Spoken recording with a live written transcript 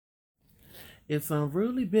It's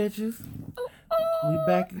unruly, bitches. We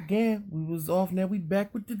back again. We was off, now we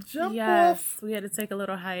back with the jump off. We had to take a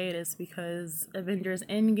little hiatus because Avengers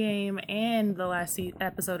Endgame and the last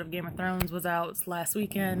episode of Game of Thrones was out last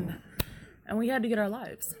weekend, and we had to get our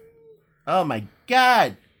lives. Oh my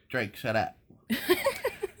God. Drake, shut up.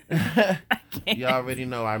 You already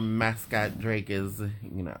know our mascot Drake is,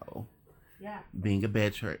 being a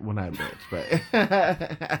bitch. Well, not a bitch,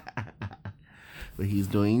 but... but he's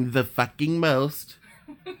doing the fucking most.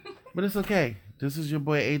 But it's okay. This is your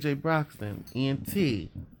boy AJ Broxton, ENT.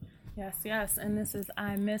 Yes. And this is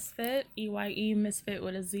I Misfit, EYE Misfit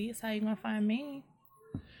with a Z. That's how you gonna find me.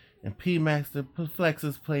 And P Master Flex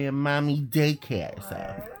is playing Mommy Daycare.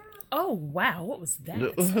 So. Oh, wow. What was that?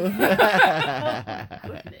 Oh,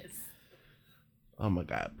 goodness. Oh, my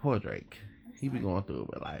God. Poor Drake. He be going through it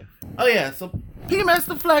with life. Oh, yeah. So P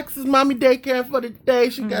Master Flex is Mommy Daycare for the day.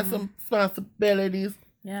 She got some responsibilities.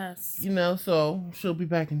 Yes. So she'll be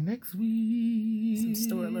back in next week. Some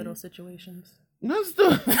Stuart Little situations. No,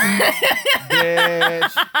 Stuart.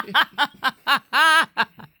 Bitch.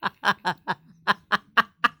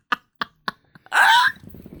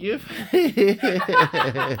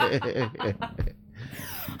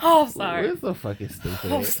 Oh, sorry. We're so fucking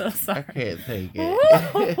stupid. I'm so sorry. I can't take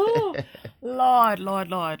it.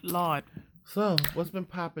 Lord. So, what's been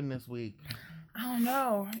popping this week? I don't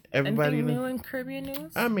know. Everybody Anything new in Caribbean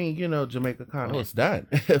news? I mean, Jamaica Carnival. It's done.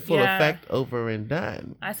 Full effect, over and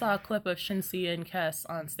done. I saw a clip of Shinsia and Kes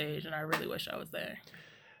on stage, and I really wish I was there.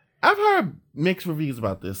 I've heard mixed reviews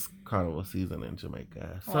about this carnival season in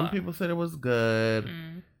Jamaica. Some people said it was good.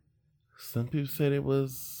 Some people said it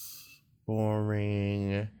was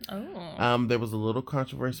boring. Oh. There was a little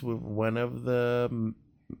controversy with one of the,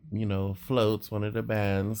 floats, one of the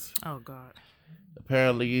bands. Oh, God.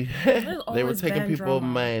 Apparently, they were taking people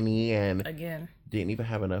money and again didn't even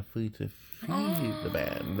have enough food to feed the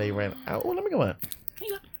band. They ran out. Oh, let me go on.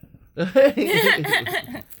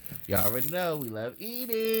 Y'all already know we love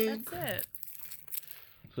eating. That's it.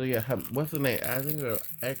 So yeah, what's the name? I think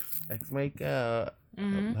X-Make.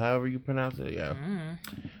 However you pronounce it. Yeah.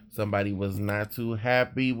 Somebody was not too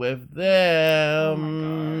happy with them. Oh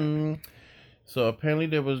my God. So apparently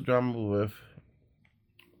there was drama with,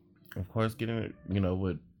 of course, getting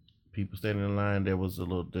with people standing in line. There was a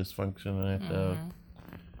little dysfunction at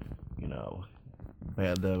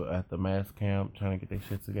at the mass camp trying to get their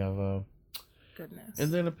shit together. Goodness.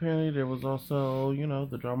 And then apparently there was also,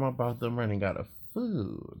 the drama about them running out of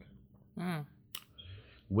food.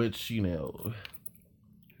 Which, you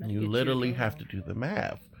literally have to do the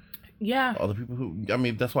math. Yeah. All the people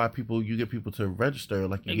that's why you get people to register.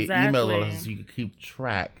 Like you get emails on us so you can keep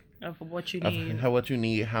track of what you need. What you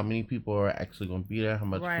need, how many people are actually going to be there, how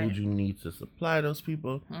much food you need to supply those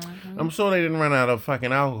people. I'm sure they didn't run out of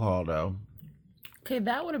fucking alcohol, though. Okay,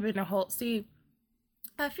 that would have been a whole... See,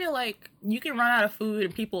 I feel like you can run out of food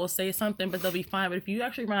and people will say something, but they'll be fine. But if you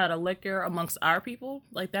actually run out of liquor amongst our people,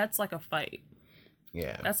 that's like a fight.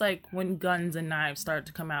 Yeah. That's like when guns and knives start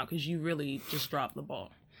to come out because you really just dropped the ball.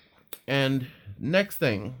 And next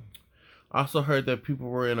thing, I also heard that people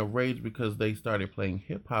were in a rage because they started playing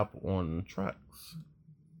hip-hop on trucks.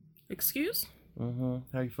 Excuse? How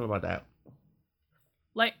you feel about that?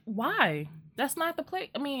 Like, why? That's not the play.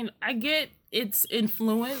 I mean, I get it's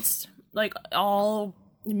influenced. Like, all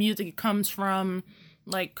music comes from,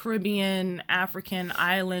 like, Caribbean, African,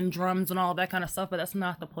 island drums and all that kind of stuff, but that's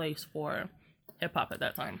not the place for hip-hop at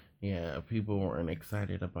that time. Yeah, people weren't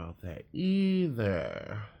excited about that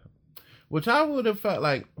either. Which I would have felt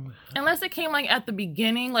like... Unless it came, like, at the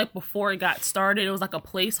beginning, like, before it got started, it was like a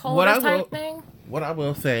placeholder type thing. What I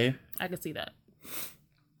will say... I could see that.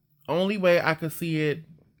 Only way I could see it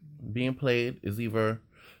being played is either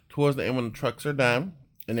towards the end when the trucks are done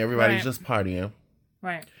and everybody's just partying.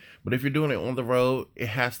 Right. But if you're doing it on the road, it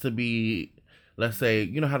has to be, let's say,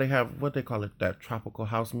 you know how they have, what they call it, that tropical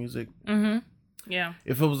house music? Yeah.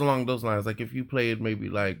 If it was along those lines, like if you played maybe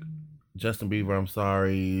like Justin Bieber, I'm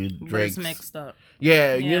Sorry, Drake's mixed up.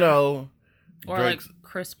 Yeah, or Drake's, like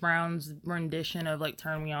Chris Brown's rendition of like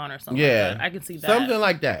Turn Me On or something. Yeah, like that. I can see that. Something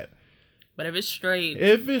like that. But if it's straight,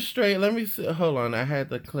 let me see. Hold on, I had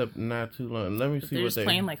the clip not too long. Let me see they're what just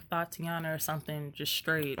playing like Tatiana or something, just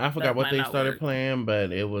straight. I forgot what they started playing,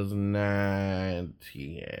 but it was not.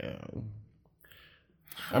 Yeah.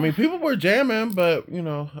 I mean, people were jamming, but a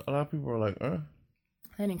lot of people were like, They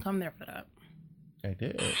didn't come there for that. They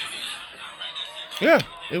did. Yeah,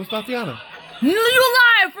 it was Tatiana. You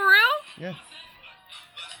lying for real? Yeah.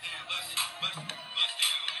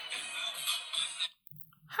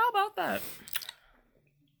 How about that?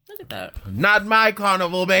 Look did that. Not my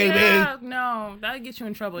carnival, baby. Yeah, no, that'll get you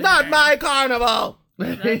in trouble. Not my carnival.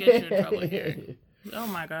 That'll get you in trouble here. Oh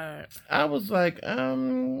my God. I was like,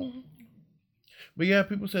 but yeah,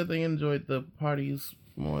 people said they enjoyed the parties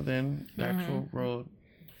more than the actual road.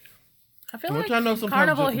 I feel like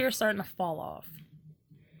carnival here is starting to fall off.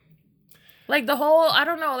 Like the whole, I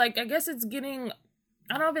don't know, like I guess it's getting,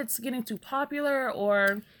 I don't know if it's getting too popular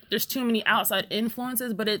or there's too many outside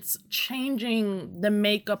influences, but it's changing the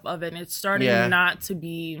makeup of it and it's starting not to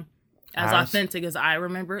be as authentic as I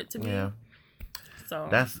remember it to be. Yeah. So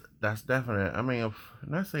that's definite. I mean, I'm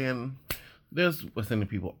not saying there's West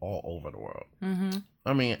people all over the world. Mm-hmm.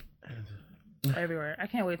 I mean, everywhere. I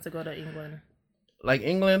can't wait to go to England. Like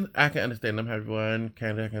England, I can understand them having one.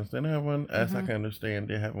 Canada, I can understand them having one. Us, I can understand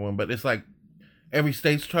they having one. But it's like every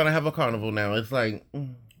state's trying to have a carnival now. It's like, well,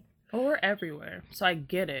 we're everywhere, so I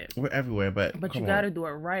get it. We're everywhere, but you got to do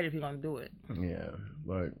it right if you're gonna do it. Yeah,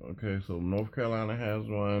 like okay, so North Carolina has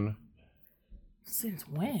one. Since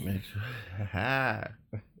when?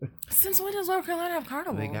 Since when does North Carolina have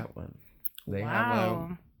carnival? They got one. They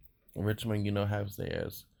have Richmond, has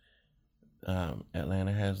theirs.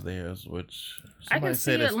 Atlanta has theirs, which somebody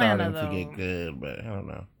said it's starting to get good, but I don't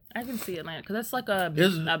know. I can see Atlanta because that's like a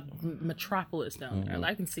metropolis down there.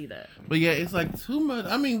 I can see that. But yeah, it's like too much.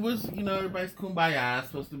 I mean, everybody's kumbaya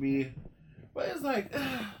supposed to be, but it's like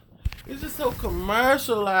it's just so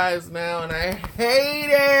commercialized now, and I hate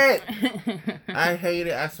it. I hate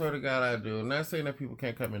it. I swear to God, I do. I'm not saying that people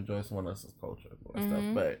can't come enjoy someone else's culture and stuff,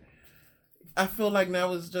 but I feel like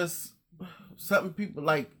now it's just something people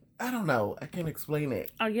like. I don't know. I can't explain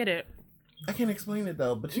it. I get it. I can't explain it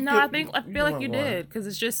though. But I feel like you did because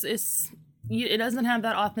it doesn't have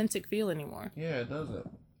that authentic feel anymore. Yeah, it doesn't.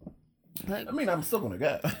 Like, I mean, I'm still gonna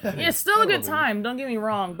go. It's still a good time. Don't get me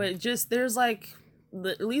wrong, but just there's like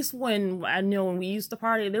at least when we used to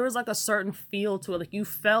party, there was like a certain feel to it. Like you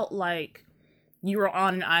felt like you were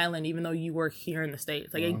on an island, even though you were here in the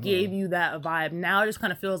States. Like it gave you that vibe. Now it just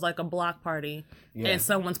kind of feels like a block party, and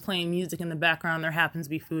someone's playing music in the background. There happens to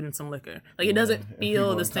be food and some liquor. Like it doesn't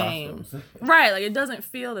feel the same, right? Like it doesn't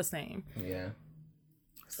feel the same. Yeah.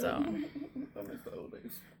 So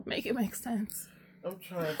make it make sense. I'm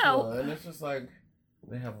trying to, and it's just like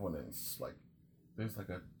they have one that's like there's like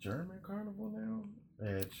a German carnival now.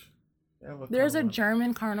 There's a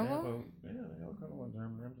German carnival. They have a carnival in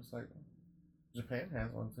Germany. I'm just like. Japan has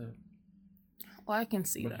one too. Well, I can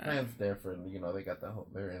see that. Japan's different, they got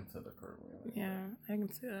they're into the Caribbean. Yeah, I can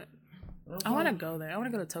see that. I want to go there. I want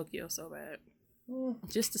to go to Tokyo so bad,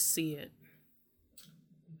 just to see it.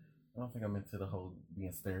 I don't think I'm into the whole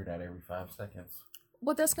being stared at every 5 seconds.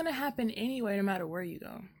 Well, that's gonna happen anyway, no matter where you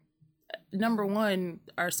go. Number one,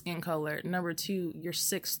 our skin color. Number two, you're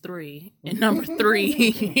 6'3", and number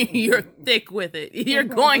three, you're thick with it. You're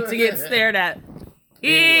going to get stared at.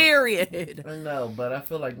 Period. I know, but I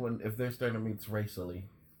feel like if they're starting to meet racially,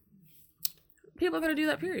 people are gonna do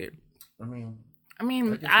that. Period. I mean,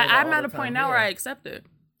 I'm at a point now where I accept it.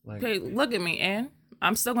 Like, okay, look at me, and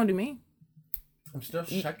I'm still gonna do me. I'm still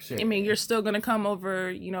shit. I mean, you're still gonna come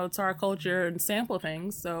over, to our culture and sample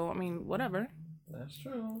things. So, I mean, whatever. That's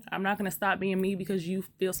true. I'm not gonna stop being me because you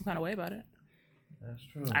feel some kind of way about it. That's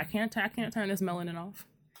true. I can't turn this melanin off.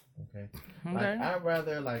 Okay. I'd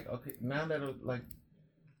rather now that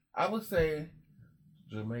I would say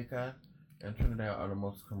Jamaica and Trinidad are the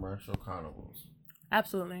most commercial carnivals.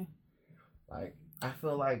 Absolutely. Like, I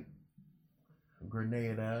feel like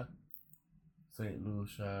Grenada, St.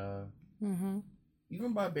 Lucia,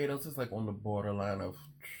 even Barbados is like on the borderline of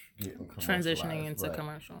getting transitioning into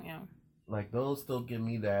commercial, yeah. Like, those still give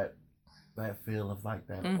me that feel of like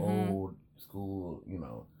that old school,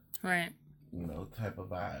 right. Type of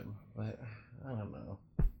vibe. But I don't know.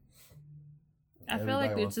 I feel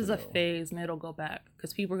like this is a phase and it'll go back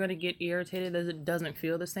because people are going to get irritated as it doesn't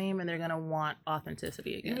feel the same and they're going to want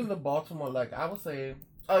authenticity again. Even the Baltimore, I would say,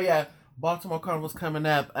 Baltimore Carnival's coming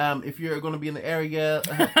up. If you're going to be in the area,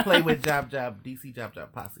 play with Job DC Job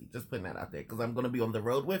Posse. Just putting that out there because I'm going to be on the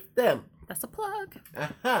road with them. That's a plug.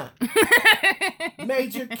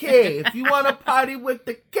 Major K. If you want to party with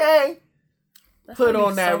the K, put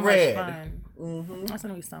on that red. That's going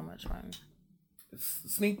to be so much fun.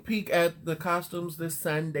 Sneak peek at the costumes this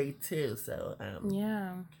Sunday too. So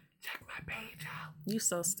yeah, check my page out. You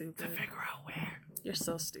so stupid. To figure out where. You're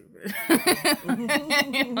so stupid.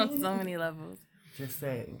 On so many levels. Just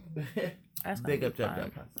saying. That's big up,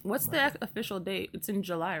 Job. What's the official date? It's in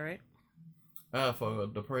July, right? For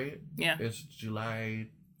the parade. Yeah, it's July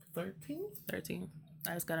 13th. 13th.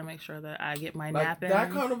 I just gotta make sure that I get my nap in.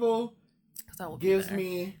 That carnival gives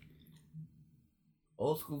me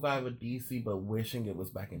old school vibe of DC, but wishing it was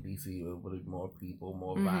back in DC with more people,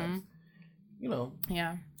 more vibes. You know.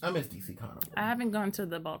 Yeah. I miss DC Carnival. I haven't gone to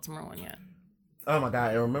the Baltimore one yet. Oh my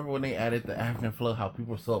God! And remember when they added the African flow? How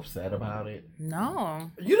people were so upset about it? No.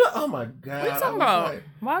 You know? Oh my God! What are you talking about? Like,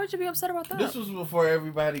 why would you be upset about that? This was before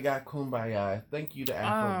everybody got Kumbaya. Thank you to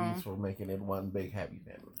Afrobeats for making it one big happy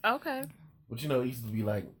family. Okay. But you know, it used to be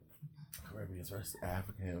like Caribbeans versus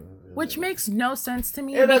African, which makes no sense to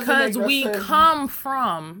me because we come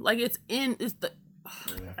from it's the.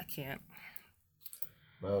 Yeah. I can't.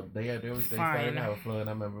 Well, they started to have a flow, and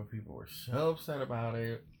I remember people were so upset about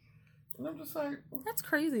it. And I'm just like, that's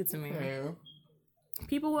crazy to me. Yeah.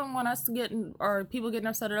 People wouldn't want us to people getting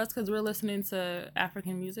upset at us because we're listening to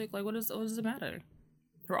African music. Like, what does it matter?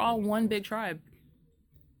 We're all one big tribe.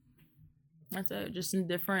 That's it. Just in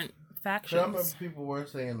different factions. I remember people were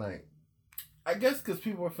saying, like, I guess because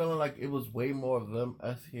people were feeling like it was way more of them,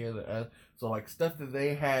 us here than us. So, like, stuff that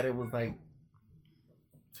they had, it was like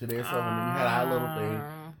to their stuff, and we had our little thing.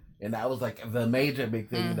 And that was like the major big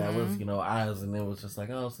thing that was, you know, ours. And it was just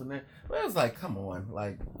like, oh, so then, but it was like, come on,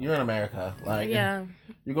 like, you're in America. Like, yeah,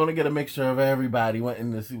 you're going to get a mixture of everybody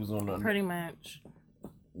wanting to see what's going on. Pretty much.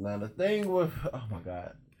 Now, the thing with, oh my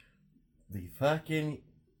God, the fucking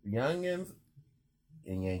youngins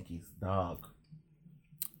and Yankees, dog.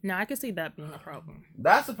 Now, I can see that being a problem.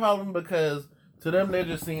 That's a problem because to them, they're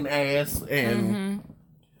just seeing ass and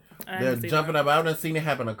they're jumping up. I've seen it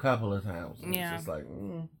happen a couple of times. Yeah. It's just like,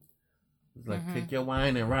 it's like, take your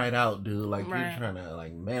wine and ride out, dude. Like, you're trying to,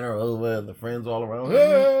 like, man her over, the friends all around.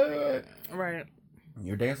 Hey! Right.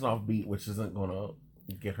 You're dancing off beat, which isn't going to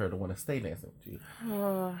get her to want to stay dancing with you.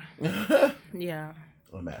 Yeah.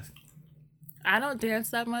 I'm asking. I don't dance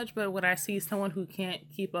that much, but when I see someone who can't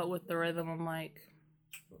keep up with the rhythm, I'm like,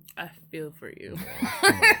 I feel for you.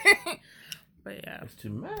 But yeah. It's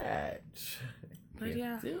too much. But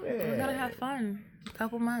yeah, we gotta have fun. A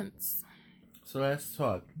couple months. So let's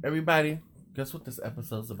talk. Everybody, guess what this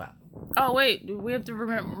episode's about? Oh, wait. We have to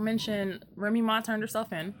mention Remy Ma turned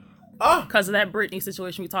herself in. Oh! Because of that Britney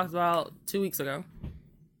situation we talked about 2 weeks ago.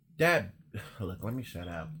 Look, let me shut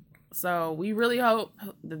up. So we really hope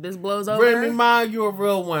that this blows over. Remy Ma, you're a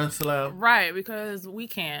real one, Slim. Right, because we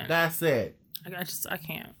can't. That's it. I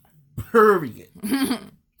can't. Period.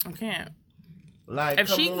 I can't. Like, if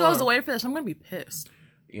she goes away for this, I'm gonna be pissed.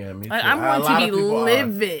 Yeah, me too. Like, I'm going to be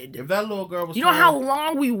livid. If that little girl was, you know how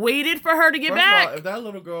long we waited for her to get back. All, if that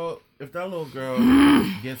little girl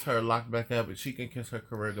gets her locked back up, and she can kiss her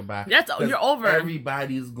career goodbye. You're over.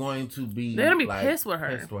 Everybody's going to be. They're gonna be pissed with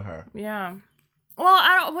her. Yeah. Well,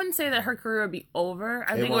 I wouldn't say that her career would be over.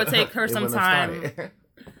 I think it would take her some time.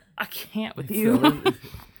 I can't with you.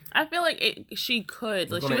 I feel like she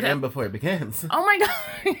could. It's going to end before it begins. Oh my God.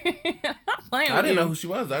 I'm not playing with you. I didn't know who she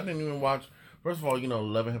was. I didn't even watch. First of all, you know,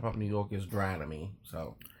 Love and Hip Hop New York is dry to me.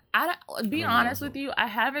 So, be honest with you, I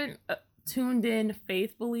haven't tuned in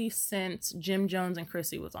faithfully since Jim Jones and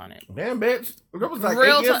Chrissy was on it. Damn, bitch. That was like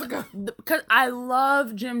 8 years ago. Because I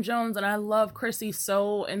love Jim Jones and I love Chrissy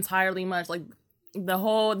so entirely much. Like,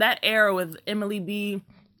 that era with Emily B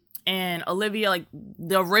and Olivia, like,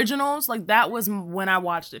 the originals, like, that was when I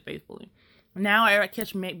watched it faithfully. Now I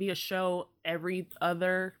catch maybe a show every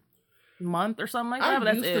other month or something like that. But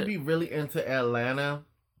that's it. I used to be really into Atlanta.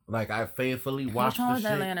 Like, I faithfully watched the shit. Which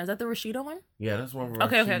one was Atlanta? Is that the Rashida one? Yeah, that's one with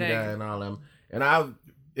Rashida and all them. And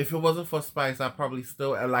if it wasn't for Spice, I probably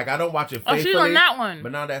still, like, I don't watch it faithfully. Oh, she's on that one.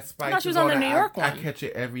 But now that Spice I thought she was on the New York one. I catch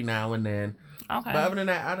it every now and then. Okay. But other than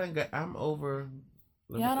that, I'm over.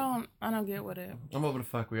 Yeah, I don't get with it. I'm over the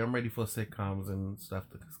fuckery. I'm ready for sitcoms and stuff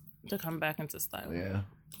to come back into style. Yeah.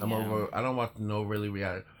 I'm over. I don't watch no really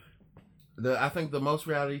reality. I think the most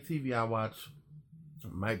reality TV I watch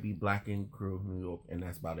might be Black Ink Crew New York, and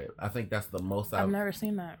that's about it. I think that's the most I've never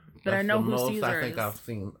seen that, but I know who Caesar is. I think I've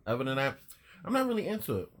seen. Other than that, I'm not really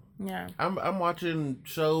into it. Yeah. I'm watching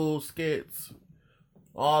shows, skits,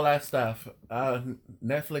 all that stuff.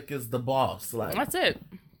 Netflix is the boss. Like, that's it.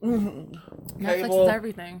 Netflix is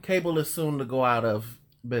everything. Cable is soon to go out of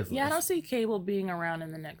business. Yeah, I don't see cable being around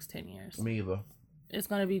in the next 10 years. Me either. It's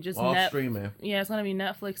going to be just all streaming. Yeah, it's going to be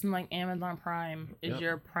Netflix and like Amazon Prime is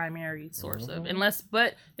your primary source of.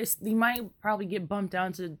 But you might probably get bumped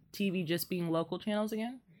down to TV just being local channels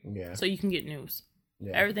again. Yeah. So you can get news.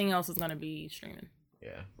 Yeah. Everything else is going to be streaming.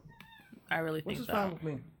 Yeah. I really think so. Which is fine with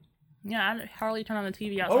me. Yeah, I hardly turn on the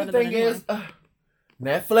TV outside of the thing is,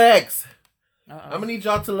 Netflix. Uh-oh. I'm gonna need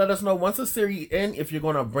y'all to let us know once the series ends if you're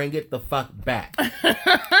gonna bring it the fuck back.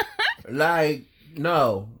 Like,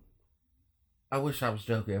 no. I wish I was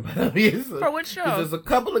joking. For which show? There's a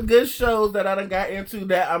couple of good shows that I done got into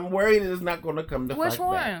that I'm worried is not gonna come to which fuck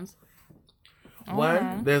ones? Back.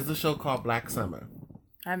 One, there's a show called Black Summer.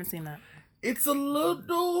 I haven't seen that. It's a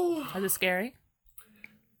little... Is it scary?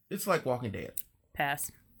 It's like Walking Dead.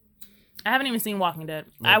 Pass. I haven't even seen Walking Dead.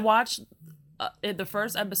 I watched the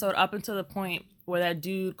first episode up until the point where that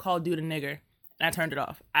dude called dude a nigger, and I turned it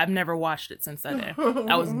off. I've never watched it since that day.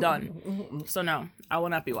 I was done. So no, I will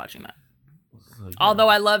not be watching that. So, yeah. Although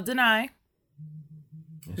I love Denai.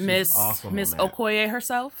 Miss Okoye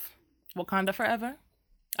herself, Wakanda Forever.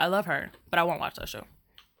 I love her, but I won't watch that show.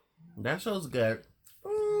 That show's good.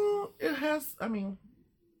 It has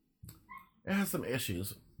some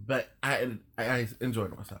issues, but I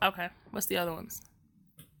enjoyed myself. Okay, what's the other ones?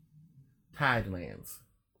 Tidelands.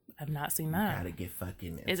 I've not seen that. Gotta get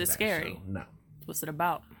fucking into Is it scary? Show. No. What's it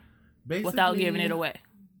about? Basically, without giving it away.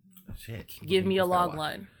 Shit. Give me a log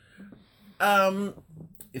line.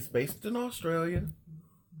 It's based in Australia.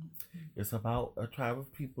 It's about a tribe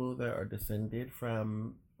of people that are descended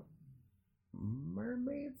from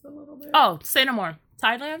mermaids a little bit. Oh, say no more.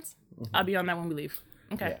 Tidelands? Mm-hmm. I'll be on that when we leave.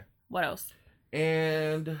 Okay. Yeah. What else?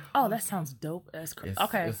 And that sounds dope as crazy.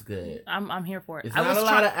 Okay, it's good. I'm here for it. It's not a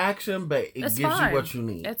lot of action, but it gives you what you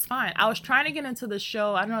need. It's fine. I was trying to get into the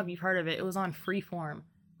show. I don't know if you've heard of it. It was on Freeform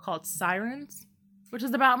called Sirens, which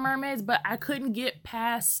is about mermaids, but I couldn't get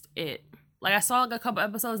past it. Like I saw like a couple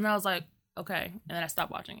episodes and I was like, okay, and then I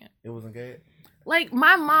stopped watching it. It wasn't good. Like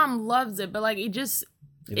my mom loves it, but like I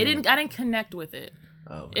didn't connect with it.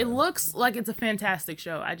 Oh, okay. It looks like it's a fantastic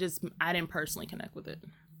show. I didn't personally connect with it.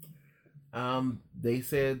 They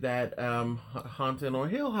said that Haunted on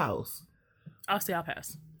Hill House. I'll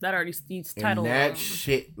pass. That already speaks title. And that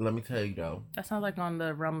shit, let me tell you though. That sounds like on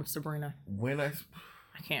the realm of Sabrina. I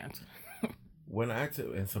can't.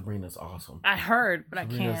 And Sabrina's awesome. I heard, but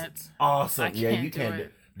Sabrina's I can't. Awesome. You can't do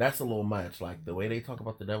it. That's a little much. Like the way they talk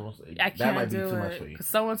about the devil, that might be too much for you.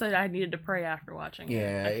 Someone said I needed to pray after watching it.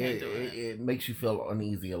 Yeah, it makes you feel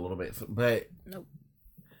uneasy a little bit. But nope.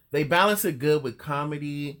 They balance it good with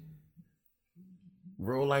comedy,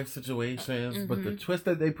 real life situations, mm-hmm. but the twist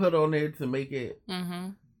that they put on there to make it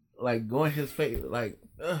like go in his face, like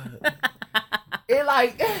it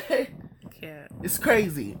like it's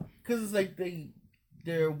crazy because it's like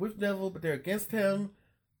they're with devil, but they're against him.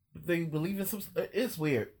 They believe in some. It's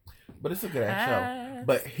weird, but it's a good ass show.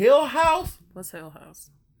 But Hill House. What's Hill House?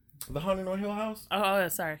 The Haunted on Hill House. Oh,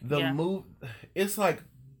 sorry. The move. It's like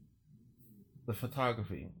the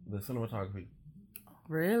photography, the cinematography.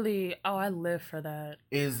 Really? Oh, I live for that.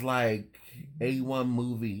 Is like A1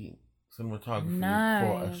 movie cinematography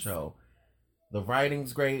for a show. The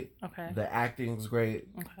writing's great. Okay. The acting's great.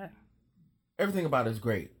 Okay. Everything about it is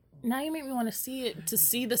great. Now you make me want to see it, to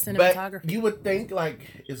see the cinematography. But you would think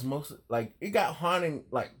like it's most like it got haunting,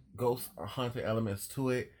 like ghost or haunted elements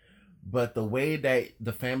to it, but the way that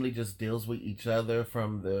the family just deals with each other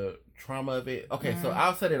from the trauma of it. Okay, so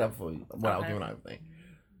I'll set it up for you. What I was doing, everything.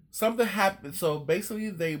 Something happened. So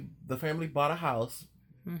basically, the family bought a house.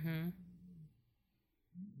 Mm-hmm.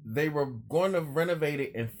 They were going to renovate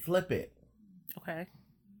it and flip it. Okay.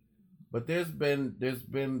 But there's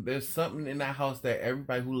something in that house that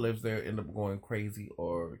everybody who lives there end up going crazy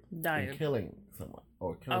or killing someone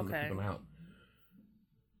or killing the people in the house.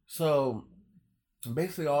 So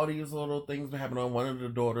basically, all these little things been happening. One of the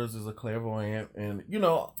daughters is a clairvoyant, and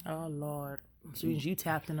Oh Lord, so you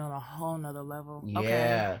tapped in on a whole nother level. Yeah.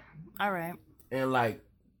 Okay. All right. And like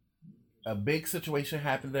a big situation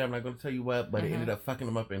happened there. I'm not going to tell you what, but it ended up fucking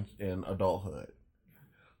them up in adulthood.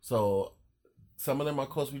 So. Some of them are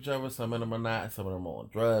close to each other. Some of them are not. Some of them are on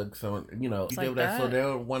drugs. Some, you deal with that. So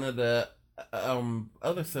they're one of the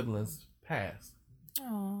other siblings passed.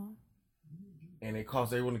 Aww. And it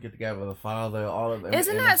caused everyone to get together. The father, all of them.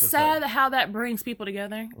 Isn't that sad how that brings people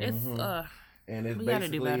together? It's and it's we gotta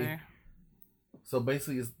do better. So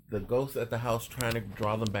basically, it's the ghosts at the house trying to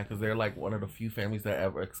draw them back because they're like one of the few families that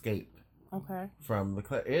ever escaped. Okay. From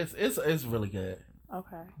the it's really good.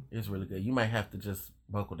 Okay. It's really good. You might have to just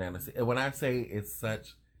buckle down and see. And when I say it's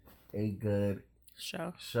such a good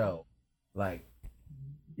show, like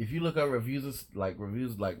if you look up reviews, like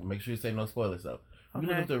make sure you say no spoilers though. If you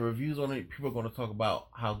look at the reviews on it, people are going to talk about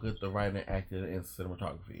how good the writing, acting, and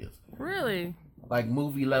cinematography is. Really? Like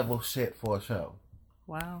movie level shit for a show.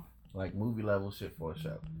 Wow. Like movie level shit for a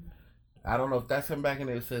show. I don't know if that's him back in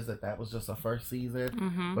there. It says that was just a first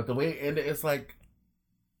season, but the way it ended, it's like.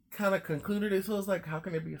 Kind of concluded it, so it's like, how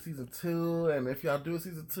can it be a season 2? And if y'all do a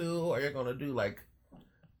season 2, are you gonna do like,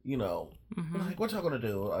 like what y'all gonna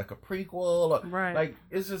do, like a prequel? Or, right. Like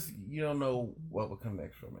it's just you don't know what will come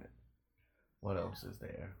next from it. What else is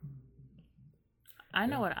there? I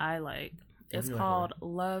know what I like. It's called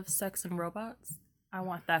Love, Sex, and Robots. I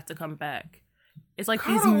want that to come back. It's like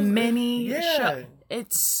these mini yeah.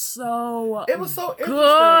 It's so It was so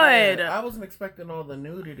good. I wasn't expecting all the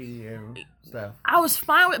nudity and stuff. I was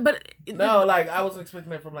fine with, but no, like I wasn't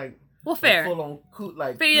expecting it from like. Well, fair. Full on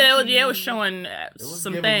like. But it was showing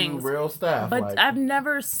some things, real stuff. But like, I've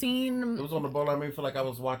never seen. It was on the borderline. I made me feel like I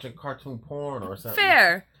was watching cartoon porn or something.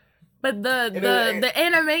 Fair. But the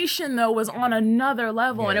animation though was on another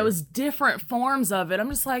level, and it was different forms of it. I'm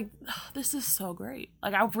just like, oh, this is so great.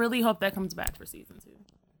 Like I really hope that comes back for season 2.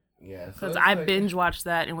 Yeah, because I binge watched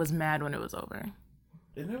that and was mad when it was over.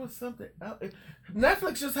 And there was something else.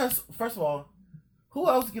 Netflix just has. First of all, who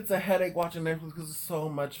else gets a headache watching Netflix because there's so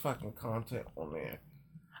much fucking content on there?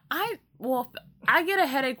 I get a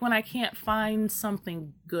headache when I can't find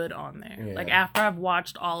something good on there. Yeah. Like after I've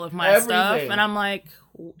watched all of my stuff, and I'm like,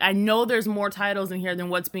 I know there's more titles in here than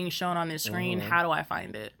what's being shown on this screen. Mm-hmm. How do I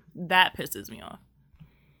find it? That pisses me off.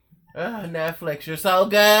 Netflix, you're so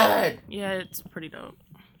good. Yeah, it's pretty dope.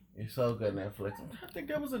 You're so good, Netflix. I think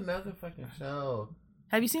there was another fucking show.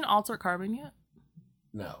 Have you seen Altered Carbon yet?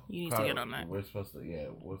 No. You need to get on that. We're supposed to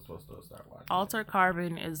start watching. Altered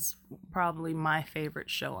Carbon is probably my favorite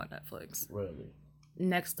show on Netflix. Really?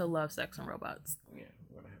 Next to Love, Sex, and Robots. Yeah,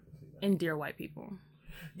 we're gonna have to see that. And Dear White People.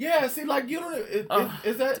 Yeah, see, like, you don't...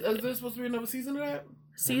 Is there supposed to be another season of that?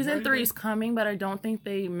 Season 3 is coming, but I don't think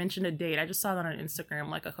they mentioned a date. I just saw that on Instagram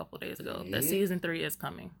like a couple days ago. That season 3 is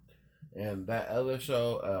coming. And that other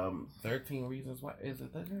show, 13 Reasons Why... Is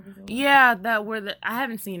it 13 Reasons Why? Yeah, I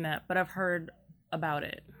haven't seen that, but I've heard about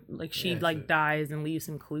it. Like she dies and leaves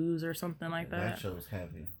some clues or something like that. That show's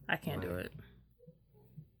heavy. I can't do it.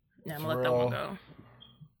 Yeah, I'm gonna let that one go.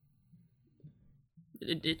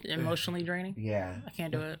 It emotionally draining. Yeah, I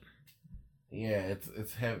can't do it. Yeah,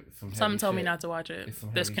 it's heavy. Someone told me not to watch it.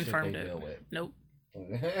 This confirmed it. Nope.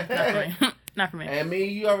 Not for me. And me,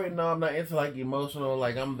 you already know I'm not into like emotional.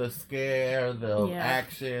 Like I'm the scare, the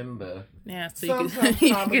action, the so you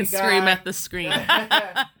can scream at the screen.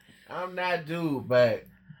 I'm not dude, but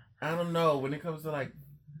I don't know. When it comes to like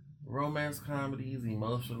romance comedies,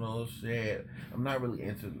 emotional shit, I'm not really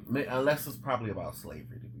into unless it's probably about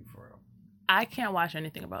slavery, to be for real. I can't watch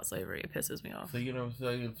anything about slavery. It pisses me off. So you never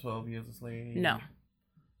saw your 12 Years a Slave? No.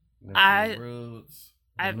 Roots.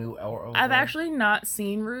 I've actually not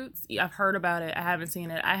seen Roots. I've heard about it. I haven't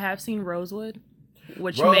seen it. I have seen Rosewood,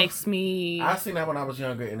 which makes me. I seen that when I was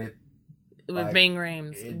younger, and it. With Ving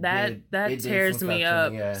Rhames, that tears me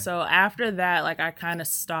up. Yeah. So after that, like I kind of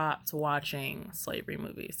stopped watching slavery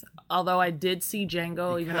movies. Although I did see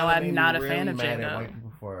Django, even though I'm not a fan of Django. At white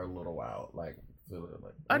people for a little while,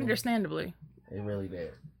 understandably, it really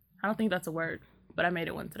did. I don't think that's a word, but I made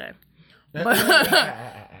it one today.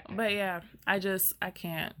 But yeah, I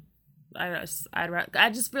can't. I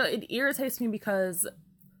just feel it irritates me because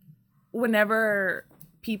whenever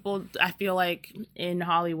people, I feel like in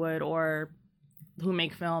Hollywood or who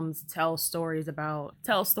make films tell stories about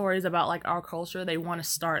like our culture, they want to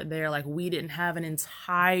start there. Like we didn't have an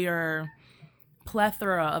entire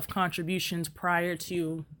plethora of contributions prior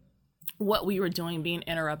to what we were doing being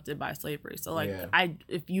interrupted by slavery. So like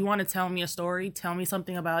if you want to tell me a story, tell me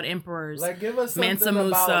something about emperors, like give us something Mansa Musa,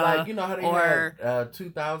 about like, you know how they had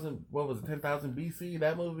 2000 what was it, 10,000 BC,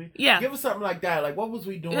 that movie? Yeah, give us something like that. Like what was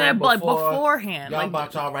we doing beforehand? Y'all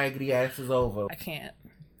brought y'all raggedy asses over. I can't.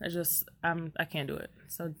 I can't do it.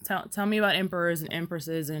 So tell me about emperors and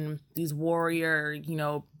empresses and these warrior,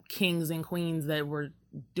 kings and queens that were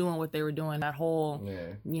doing what they were doing, that whole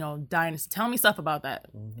dynasty. Tell me stuff about that.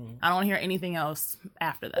 Mm-hmm. I don't want to hear anything else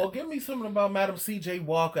after that. Well, give me something about Madam C.J.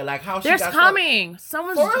 Walker, like how there's coming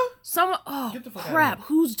someone. Oh crap,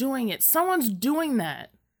 who's doing it? Someone's doing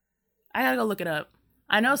that. I gotta go look it up.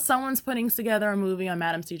 I know someone's putting together a movie on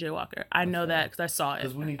Madam C.J. Walker. I know that because I saw it.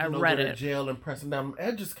 Because we need to know where the jail and pressing down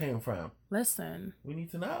edges came from. Listen. We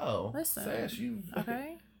need to know. Listen. Sash,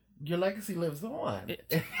 okay. Your legacy lives on.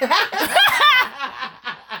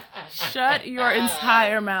 Shut your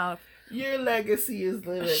entire mouth. Your legacy is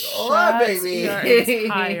living on, baby. Your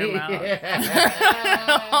entire mouth.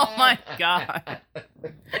 Oh my God.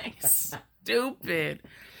 Stupid.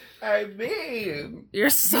 I mean,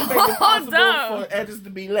 you're so dumb. For edges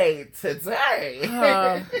to be late today.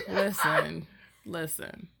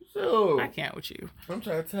 Listen. So, I can't with you. I'm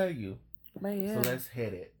trying to tell you. But yeah. So let's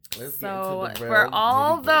hit it. Let's get into the for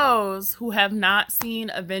all those who have not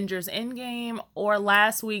seen Avengers Endgame or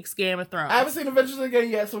last week's Game of Thrones. I haven't seen Avengers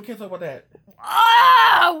Endgame yet, so we can't talk about that.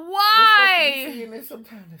 Why? We're seeing it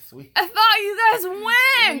sometime this week. I thought you guys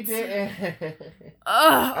went. We didn't.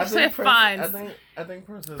 I said fine. I think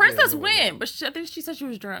Princess went, but I think she said she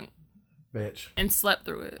was drunk. Bitch. And slept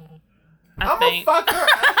through it. I'm gonna fuck her.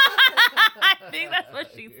 I think that's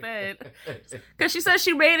what she said. Because she said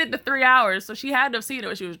she made it to 3 hours, so she had to have seen it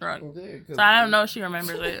when she was drunk. Yeah, so I don't know if she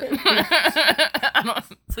remembers it. I don't,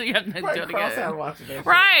 so you have to do it again.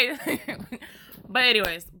 Right. But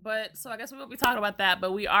anyways, so I guess we won't be talking about that,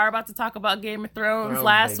 but we are about to talk about Game of Thrones.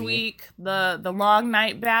 Last week, the long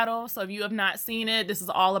night battle. So if you have not seen it, this is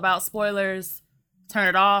all about spoilers. Turn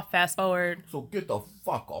it off, fast forward. So get the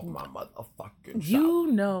fuck off my motherfucking shop. You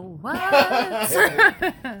know what?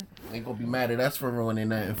 Ain't gonna be mad at us for ruining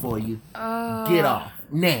nothing for you. Get off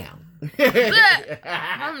now.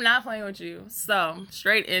 I'm not playing with you. So,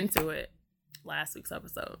 straight into it. Last week's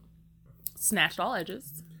episode. Snatched all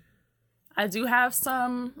edges. I do have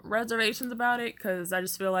some reservations about it because I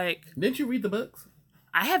just feel like... Didn't you read the books?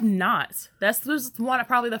 I have not. This was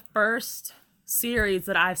probably the first series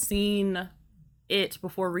that I've seen it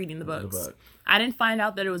before reading the books. I didn't find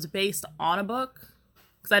out that it was based on a book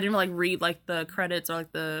because I didn't read the credits or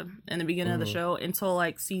in the beginning of the show until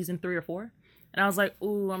season 3 or 4. And I was like,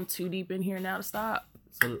 ooh, I'm too deep in here now to stop.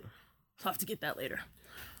 So I'll have to get that later.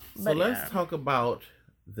 So let's talk about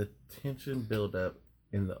the tension buildup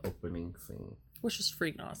in the opening scene, which was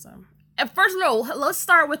freaking awesome. And first of all, let's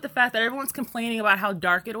start with the fact that everyone's complaining about how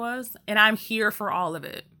dark it was, and I'm here for all of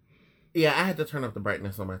it. Yeah, I had to turn up the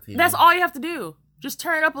brightness on my TV. That's all you have to do. Just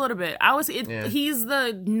turn it up a little bit. He's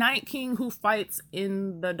the Night King who fights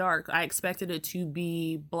in the dark. I expected it to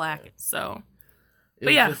be black, so. It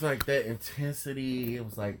was just that intensity. It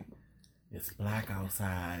was it's black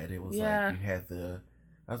outside. It was you had the.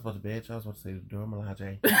 I was about to say the Dora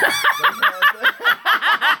Milaje.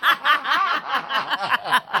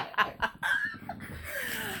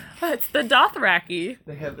 It's the Dothraki.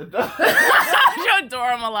 They had the Dora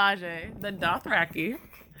Milaje. The Dothraki.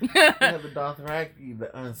 They had the Dothraki,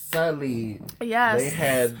 the Unsullied. Yes. They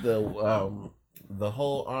had the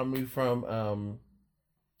whole army from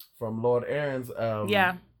Lord Aaron's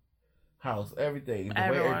house. Everything. The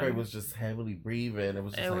way everybody was just heavily breathing.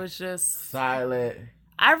 It was just silent.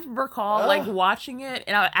 I recall watching it,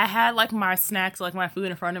 and I had my snacks, my food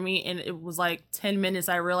in front of me, and it was 10 minutes.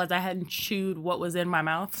 I realized I hadn't chewed what was in my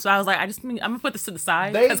mouth, so I was I'm gonna put this to the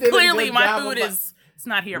side because clearly my food is it's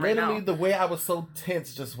not here right now. Literally, the way I was so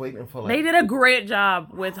tense, just waiting for they did a great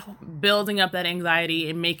job with building up that anxiety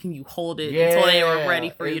and making you hold it until they were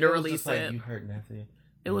ready for you to release it. You heard nothing.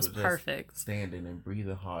 It was perfect. Standing and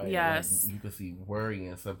breathing hard. Yes. You could see worry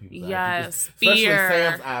in some people's eyes. Yes. Especially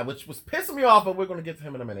Sam's eye, which was pissing me off, but we're going to get to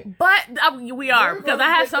him in a minute. But we are, because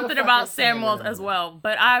I have something about Samwell as well.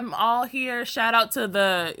 But I'm all here. Shout out to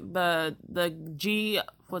the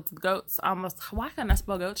what's the goats? Why couldn't I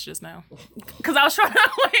spell goats just now? Because I was trying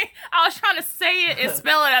to say it and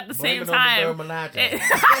spell it at the same time. My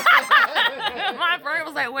brain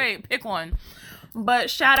was like, wait, pick one. But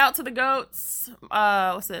shout out to the goats.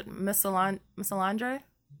 What's it? Melisandre? Is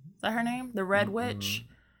that her name? The Red Witch?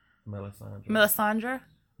 Melisandre?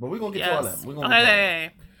 But we're going to get to all that.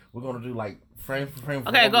 We're going to do frame for frame.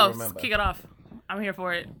 Okay, go. Kick it off. I'm here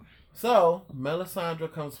for it. So,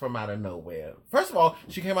 Melisandre comes from out of nowhere. First of all,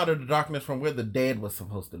 she came out of the darkness from where the dead was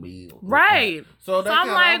supposed to be. Right. So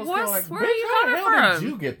I'm where are you coming from? How did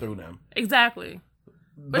you get through them? Exactly.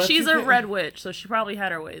 But she's a red witch, so she probably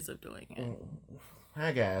had her ways of doing it.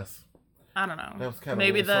 I guess. I don't know. That was kind of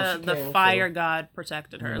maybe the fire god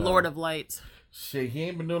protected her, Lord of Light. Shit, he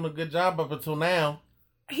ain't been doing a good job up until now.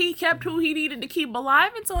 He kept who he needed to keep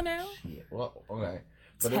alive until now. Shit. Well, okay.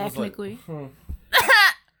 But technically.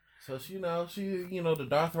 So she, the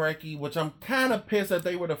Dothraki, which I'm kind of pissed that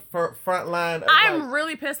they were the front line. I'm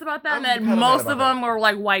really pissed about that. And that most of them were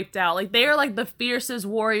wiped out. They are the fiercest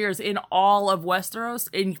warriors in all of Westeros,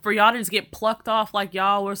 and for y'all to just get plucked off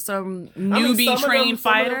y'all were some newbie trained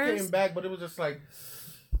fighters. Some of them came back, but it was just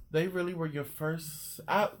they really were your first.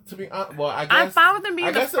 I guess I'm fine with them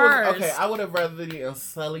being the first. Okay, I would have rather the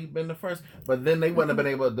Unsullied been the first, but then they wouldn't have been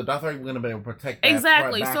able. The Dothraki wouldn't have been able to protect that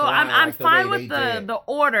exactly. So I'm fine with the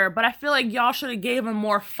order, but I feel like y'all should have gave them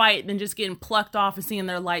more fight than just getting plucked off and seeing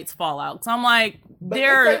their lights fall out. So I'm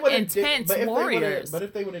they're intense warriors. But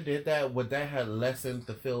if they would have did that, would that have lessened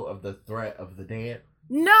the feel of the threat of the dead?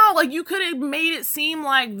 No, you could have made it seem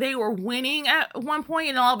like they were winning at one point,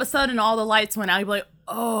 and all of a sudden all the lights went out. You'd be like,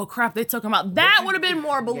 oh crap, they took them out. That would have been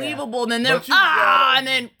more believable than them, and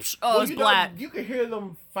then, it's black. You could hear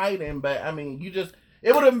them fighting, but I mean, it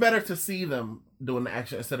would have been better to see them doing the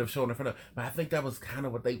action instead of showing it in front of them. But I think that was kind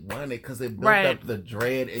of what they wanted, because it built up the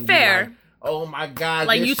dread. And fair. Oh my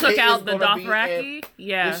God. You took out the Dothraki?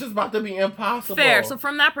 Yeah. It's just about to be impossible. Fair. So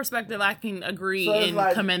from that perspective, I can agree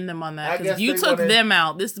and commend them on that. Because if you took them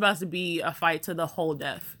out, this is about to be a fight to the whole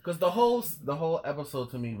death. Because the whole episode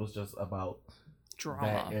to me was just about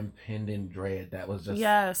drama. That impending dread that was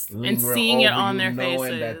just and seeing it on their knowing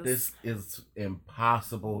faces. that this is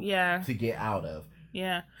impossible to get out of.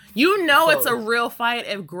 Yeah. You know it's a real fight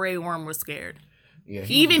if Grey Worm was scared. Yeah,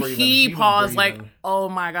 he paused like, oh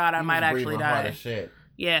my God, I might actually die. Hard as shit.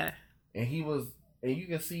 Yeah. And you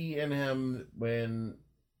can see in him when,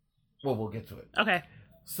 well, we'll get to it. Okay.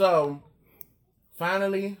 So,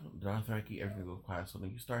 finally, Dothraki, everything goes quiet. So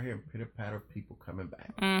then you start hearing pitter-patter of people coming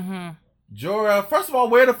back. Mm-hmm. Jorah, first of all,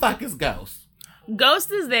 where the fuck is Ghost?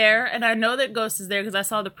 Ghost is there, and I know that Ghost is there because I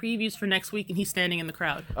saw the previews for next week, and he's standing in the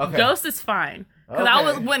crowd. Okay. Ghost is fine.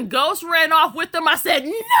 Because when Ghost ran off with them, I said,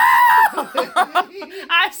 no!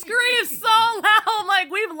 I screamed so loud.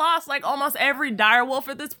 Like, we've lost, like, almost every direwolf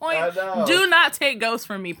at this point. I know. Do not take Ghost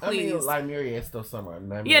from me, please. I mean, Nymeria is still somewhere.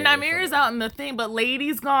 Nymeria's out in the thing, but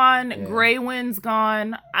Lady's gone. Yeah. Grey Wind's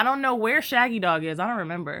gone. I don't know where Shaggy Dog is. I don't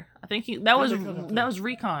remember. I think that was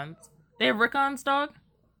Reckon's. They have Rickon's dog?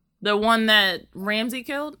 The one that Ramsay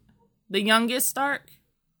killed? The youngest Stark?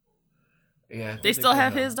 Yeah, they still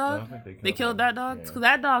have his dog. No, they killed that dog. Yeah.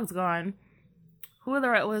 That dog's gone. Who are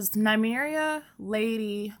there? It was Nymeria,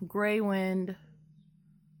 Lady, Grey Wind,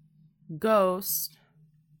 Ghost.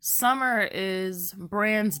 Summer is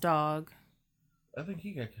Bran's dog. I think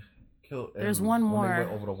he got killed. There's one more. When they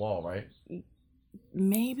went over the wall, right?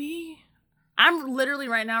 Maybe. I'm literally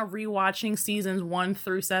right now rewatching seasons 1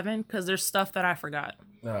 through 7 because there's stuff that I forgot.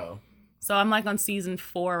 No. So I'm like on season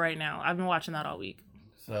 4 right now. I've been watching that all week.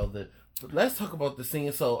 So let's talk about the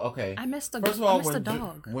scene. So, okay. I missed the First of all,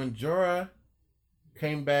 dog. When Jorah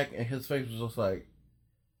came back and his face was just like...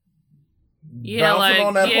 Yeah, like...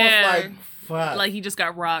 on that horse, like, fuck. Like he just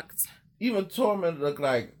got rocked. Even Tormund looked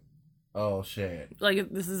like, oh, shit.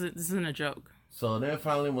 Like, this isn't a joke. So then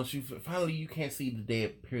finally, you can't see the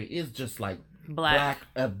dead, period. It's just like black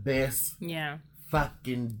abyss. Yeah.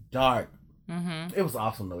 Fucking dark. Mm-hmm. It was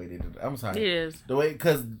awesome the way they did it. I'm sorry. It is. The way,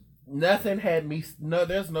 because... Nothing had me... No,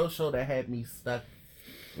 there's no show that had me stuck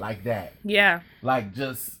like that. Yeah. Like,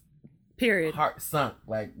 just... Period. Heart sunk.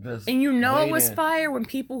 Like, just... And you know it was fire when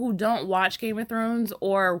people who don't watch Game of Thrones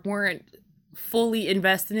or weren't fully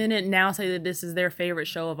invested in it now say that this is their favorite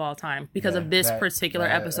show of all time because of this particular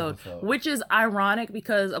episode. Which is ironic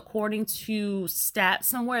because according to stats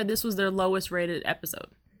somewhere, this was their lowest rated episode.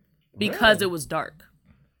 Because it was dark.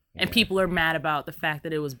 And people are mad about the fact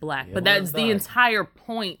that it was black. But that's the entire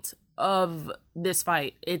point of this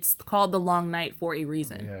fight. It's called The Long Night for a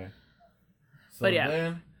reason. Yeah. So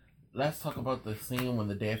then, let's talk about the scene when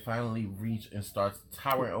the dead finally reach and starts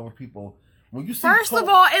towering over people. When you see First of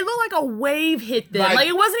all, it looked like a wave hit them. Like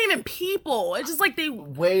it wasn't even people. It's just like they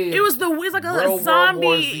wave. It was like a zombie.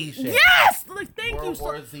 World War Z shit. Yes, like thank you.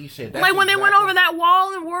 War Z shit. Like when they went over that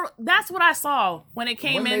wall and that's what I saw when it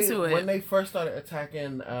came into it. When they first started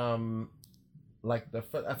attacking, like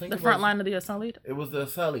I think the front line of the Unsullied. It was the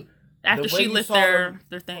Unsullied. After she lit their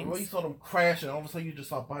things. When you saw them crashing, all of a sudden you just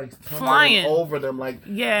saw bodies flying over them. Like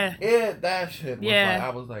that shit was like, I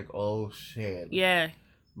was like, oh shit. Yeah.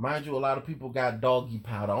 Mind you, a lot of people got doggy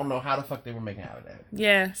powder. I don't know how the fuck they were making out of that.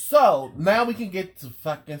 Yeah. So, now we can get to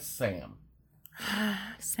fucking Sam.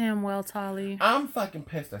 Samwell Tully. I'm fucking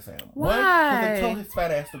pissed at Sam. Why? Because they told his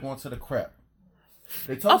fat ass to go into the crypt.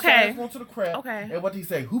 They told his fat ass to go into the crypt. Okay. And what did he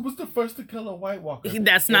say? Who was the first to kill a White Walker?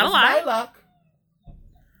 That's not a lie. It was by luck.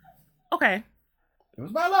 Okay. It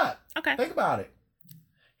was by luck. Okay. Think about it.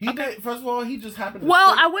 He did. First of all, he just happened to...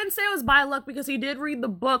 Well, I wouldn't say it was by luck because he did read the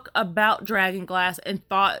book about Dragonglass and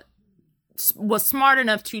was smart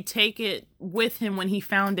enough to take it with him when he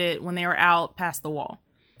found it when they were out past the wall.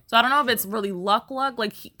 So I don't know if it's really luck,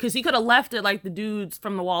 like because he could have left it like the dudes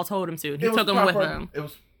from the wall told him to. He took him with him. It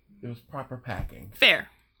was proper packing. Fair.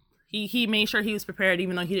 He made sure he was prepared,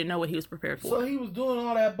 even though he didn't know what he was prepared for. So he was doing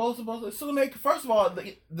all that bullshit. First of all,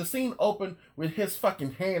 the scene opened with his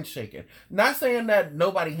fucking hand shaking. Not saying that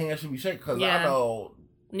nobody's hand should be shaking, because I know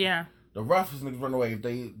the roughest niggas run away. If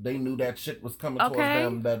they knew that shit was coming towards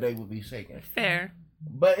them, that they would be shaking. Fair.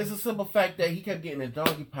 But it's a simple fact that he kept getting in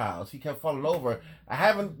doggy piles. He kept falling over.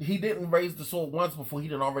 He didn't raise the sword once before he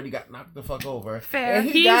done already got knocked the fuck over. Fair. And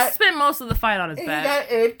he spent most of the fight on his back.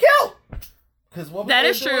 He got Ed killed. That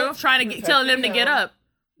is true. Trying to telling them to get up.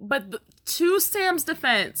 But to Sam's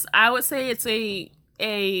defense, I would say it's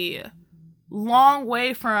a long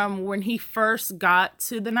way from when he first got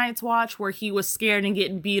to the Night's Watch, where he was scared and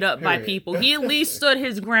getting beat up by people. He at least stood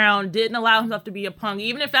his ground, didn't allow himself to be a punk.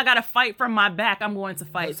 Even if I got to fight from my back, I'm going to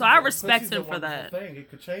fight. So I respect him for that. It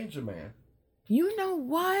could change a man. You know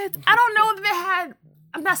what? I don't know if it had.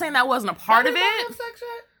 I'm not saying that wasn't a part of it.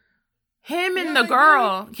 Him and the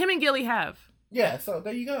girl, him and Gilly have. Yeah, so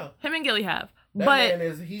there you go. Him and Gilly have. But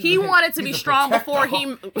he wanted to be strong before he.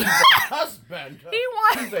 He's a husband. He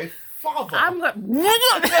wanted. He's a father. I'm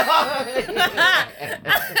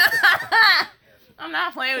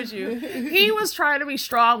not playing with you. He was trying to be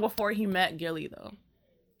strong before he met Gilly, though.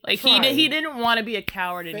 Like he didn't want to be a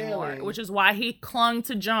coward anymore, which is why he clung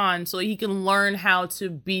to Jon so he can learn how to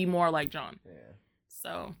be more like Jon. Yeah.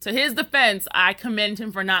 So to his defense, I commend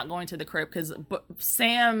him for not going to the crypt because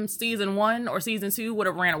Sam season 1 or season 2 would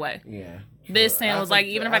have ran away. Yeah. This Sam was like,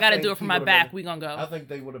 even if I got to do it for my back, we gonna go. I think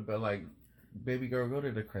they would have been like, baby girl, go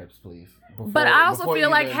to the crypts, please. But I also feel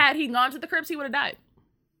like had he gone to the crypts, he would have died.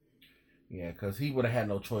 Yeah, because he would have had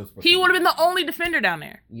no choice. He would have been the only defender down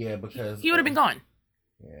there. Yeah, because he would have been gone.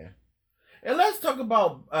 Yeah. And let's talk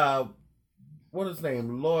about what is his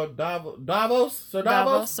name? Lord Davos? Sir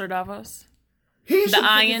Davos.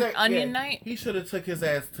 The Onion Knight? He should have took his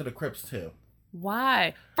ass to the crypts too.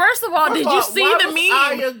 Why? First of all, did you see the meme?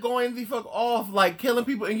 Arya going the fuck off, like killing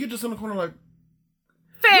people, and you're just in the corner like,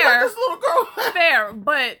 fair, this little girl. Fair,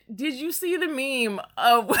 but did you see the meme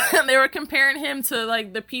of when they were comparing him to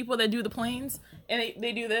like the people that do the planes, and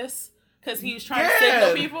they do this? Because he was trying to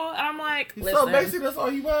signal people. And I'm like, listen. So basically that's all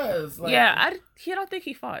he was. Like, yeah, I don't think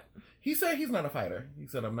he fought. He said he's not a fighter. He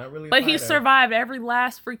said, I'm not really a fighter. But he survived every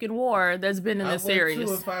last freaking war that's been in this series. I would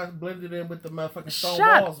too if I blended in with the motherfucking stone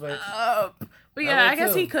walls, bitch. But yeah, I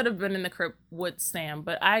guess he could have been in the crypt with Sam,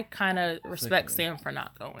 but I kind of respect Sam for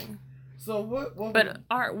not going. So what but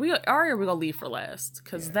Arya, we're going to leave for last.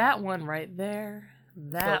 Because that one right there,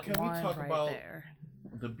 that so can one we talk right about there.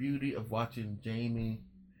 The beauty of watching Jamie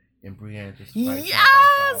and Brienne just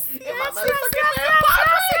Yes! fight Yes!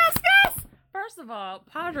 First of all,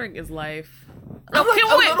 Podrick is life. I'm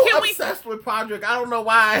obsessed with Podrick. I don't know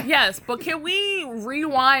why. Yes, but can we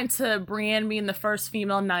rewind to Brienne being the first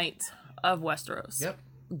female knight of Westeros? Yep.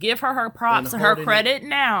 Give her props and her credit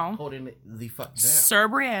now. Holding it the fuck down. Sir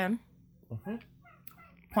Brienne. Mm-hmm.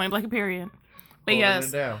 Point blank period. But holding yes,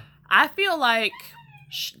 it down. I feel like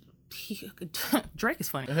Drake is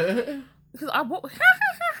funny. Because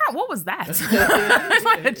what was that? It's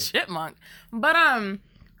like a chipmunk. But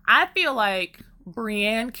I feel like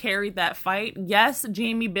Brienne carried that fight. Yes,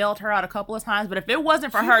 Jamie bailed her out a couple of times, but if it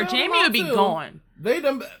wasn't for her, Jamie would be gone.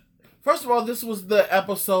 First of all, this was the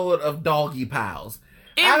episode of Doggy Pals.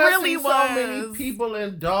 It really was. So many people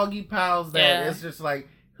in Doggy Pals that it's just like,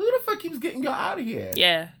 who the fuck keeps getting y'all out of here?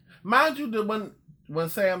 Yeah. Mind you, when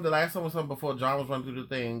Sam, the last time was something before Jon was running through the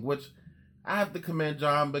thing, which I have to commend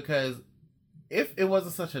Jon because if it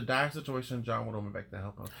wasn't such a dire situation, Jon would have went back to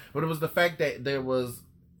help him. But it was the fact that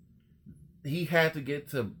he had to get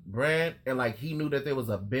to Bran, and like he knew that there was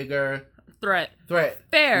a bigger threat.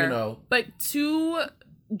 Fair. You know. But to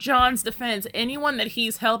Jon's defense, anyone that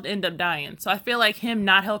he's helped end up dying. So I feel like him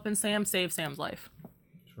not helping Sam saved Sam's life.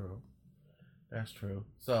 True. That's true.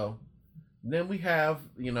 So then we have,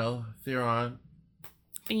 Theon.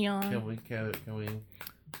 Can we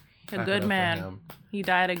a good man. He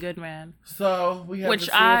died a good man. So we have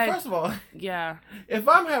first of all, yeah. If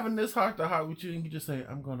I'm having this heart to heart with you, and you just say,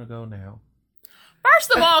 I'm gonna go now.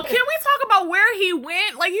 First of all, can we talk about where he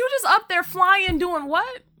went? Like, you just up there flying doing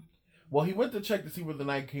what? Well, he went to check to see where the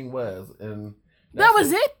Night King was, and that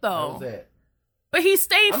was it, though. That was it. But he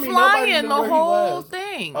stayed flying the whole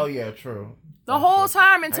thing. Oh yeah, true. The whole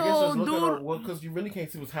time until because you really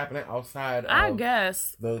can't see what's happening outside. I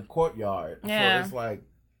guess the courtyard. Yeah, so it's like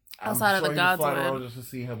outside of the Godswood. Just to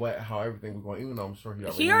see how everything was going. Even though I'm sure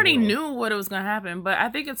he already knew what was going to happen. But I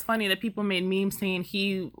think it's funny that people made memes saying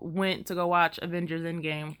he went to go watch Avengers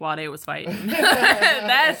Endgame while they was fighting.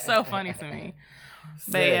 That's so funny to me.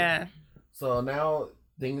 But yeah. So now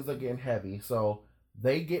things are getting heavy. So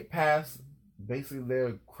they get past. Basically,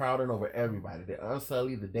 they're crowding over everybody. The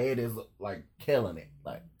Unsullied, the Dead is like killing it,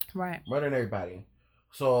 like murdering everybody.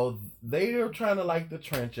 So they are trying to light the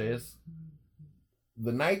trenches.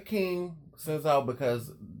 The Night King sends out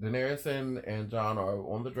because Daenerys and Jon are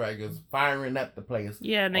on the dragons firing at the place.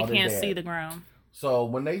 Yeah, and they can't see the ground. So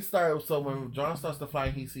when when Jon starts to fly,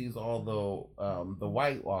 he sees all the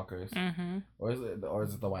White Walkers, or is it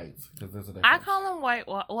the Whites? Because there's a difference. I call them White.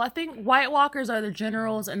 Well, I think White Walkers are the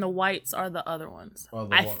generals, and the Whites are the other ones.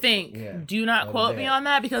 I think. Yeah. Do not quote me on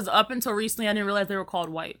that because up until recently, I didn't realize they were called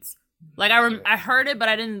Whites. Like I heard it, but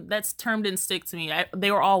I didn't. That term didn't stick to me.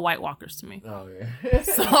 They were all White Walkers to me. Oh yeah.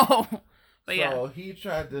 So he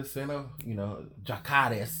tried to send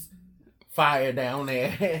Dracarys fire down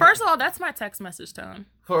there. First of all, that's my text message tone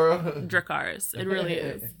for Dracarys. It really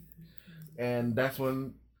is. And that's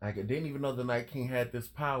when I didn't even know the Night King had this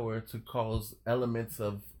power to cause elements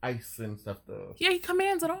of ice and stuff. Yeah, he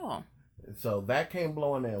commands it all. So that came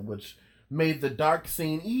blowing in, which made the dark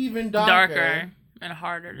scene even darker and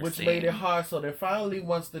harder to which see. made it hard. So then finally,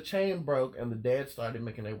 once the chain broke and the dead started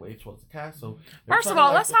making their way towards the castle. First of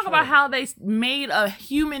all, let's talk about how they made a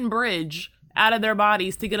human bridge out of their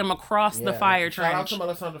bodies to get them across the fire trench. Shout out to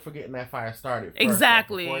Melisandre for getting that fire started first,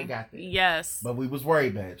 exactly. Before he got there. Yes. But we was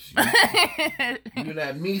worried, bitch. You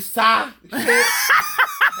that Misa shit.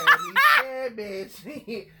 Had me scared,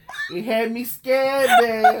 bitch. He had me scared,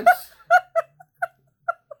 bitch.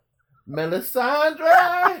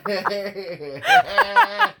 Melisandre.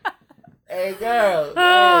 Hey, girl.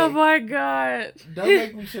 Oh, my God. Don't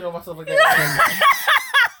make me shit on myself like that.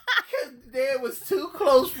 It was too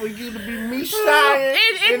close for you to be me shying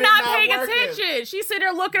and not paying attention. She's sitting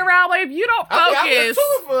there looking around like, if you don't focus.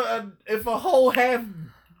 I would too if a whole half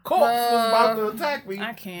corpse was about to attack me.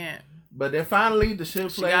 I can't. But then finally, the shit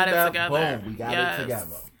played out. Boom, we got it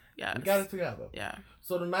together. Yes. We got it together. Yeah.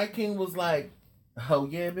 So the Night King was like, oh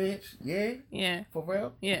yeah, bitch. Yeah? Yeah. For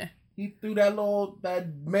real? Yeah. He threw that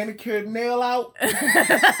manicured nail out. He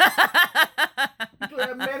threw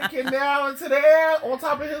that manicured nail into the air on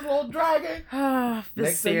top of his little dragon.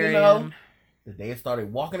 Next thing you know, the dead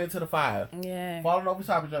started walking into the fire. Yeah. Falling over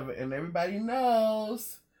top of each other. And everybody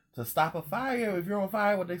knows to stop a fire, if you're on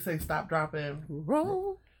fire, what they say, stop, drop, and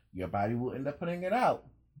roll. Your body will end up putting it out.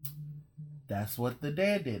 That's what the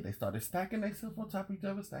dead did. They started stacking themselves on top of each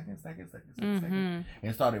other, stacking,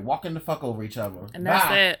 and started walking the fuck over each other. And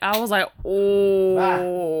that's it. I was like,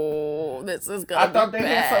 oh, this is gonna be bad. I thought they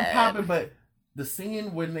had something popping, but the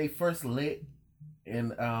scene when they first lit,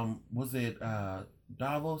 and was it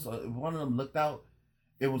Davos? One of them looked out.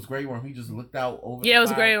 It was Grey Worm. He just looked out over. Yeah, it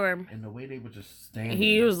was Grey Worm. And the way they were just standing.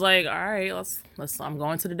 He was like, "All right, let's. I'm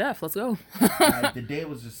going to the death. Let's go." Like, the dead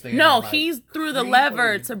was just standing. No, he threw the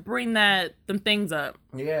lever to bring them things up.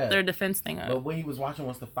 Yeah, their defense thing up. But when he was watching,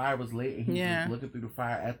 once the fire was lit, and he was just looking through the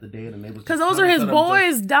fire at the dead, and they was because those are his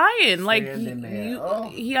boys dying. Like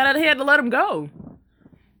he had to let him go.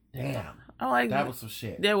 Damn. I like that was some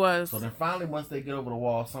shit. There was. So then finally, once they get over the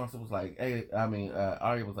wall, Sansa was like, "Hey,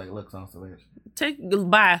 Arya was like, look, Sansa, bitch.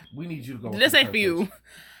 Bye. We need you to go. This ain't for you."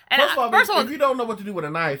 And first of all, if you don't know what to do with a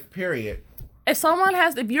knife, period.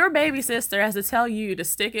 If your baby sister has to tell you to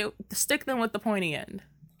stick them with the pointy end,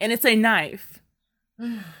 and it's a knife.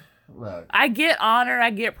 Look, I get honor, I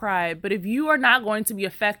get pride, but if you are not going to be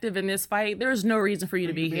effective in this fight, there's no reason for you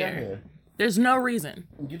to be here. There's no reason.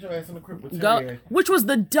 Get your ass in the crypt with Tyrion. Which was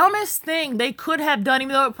the dumbest thing they could have done,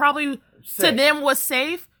 even though it probably to them was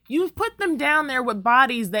safe. You put them down there with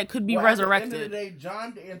bodies that could be resurrected. At the end of the day,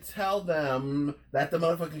 Jon didn't tell them that the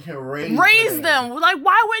motherfucker can raise them. Like,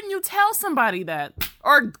 why wouldn't you tell somebody that?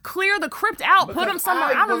 Or clear the crypt out, put them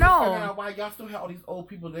somewhere. I don't know. Out why y'all still have all these old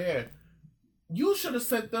people there. You should have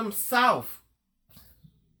sent them south.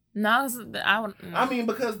 No, I mean,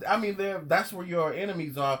 because that's where your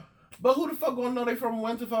enemies are. But who the fuck gonna know they from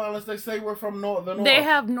Winterfell unless they say we're from the north? They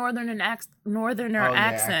have northerner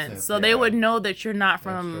accents, so they would know that you're not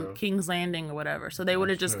from King's Landing or whatever. So they would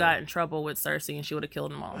have just got in trouble with Cersei, and she would have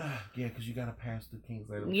killed them all. Yeah, because you gotta pass through King's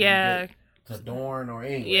Landing. Yeah, to Dorne or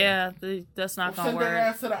England. Yeah, that's not gonna work. Send their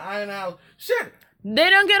ass to the Iron Isles. Shit, they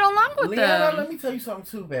don't get along with them. Let me tell you something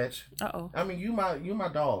too, bitch. I mean, you my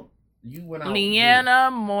dog. You went out. Lyanna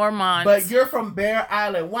Mormont. But you're from Bear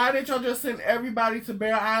Island. Why didn't y'all just send everybody to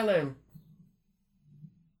Bear Island?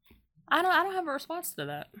 I don't have a response to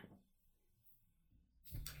that.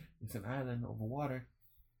 It's an island over water.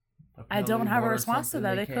 I don't have a response to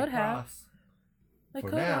that. They could have. They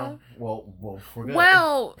could have.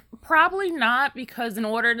 Well, probably not, because in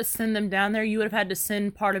order to send them down there, you would have had to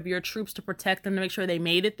send part of your troops to protect them to make sure they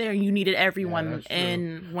made it there, and you needed everyone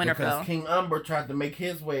in Winterfell. Because King Umber tried to make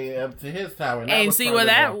his way up to his tower. And see where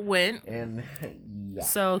that went. And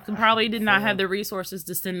so probably did not have the resources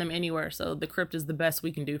to send them anywhere. So the crypt is the best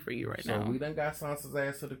we can do for you right now. So we done got Sansa's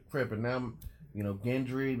ass to the crypt, and now,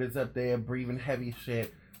 Gendry is up there breathing heavy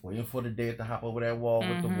shit. Waiting for the dead to hop over that wall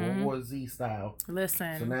with the World War Z style.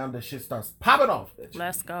 Listen. So now the shit starts popping off. Bitch.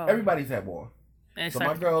 Let's go. Everybody's at war. So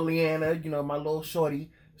my girl Lyanna, my little shorty,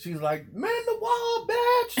 she's like, man the wall,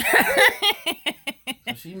 bitch.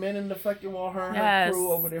 So she manning the fucking wall, her and her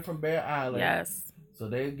crew over there from Bear Island. Yes. So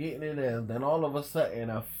they're getting it in. Then all of a sudden,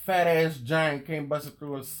 a fat ass giant came busting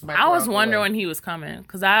through and smacked. I was wondering when he was coming,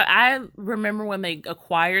 because I remember when they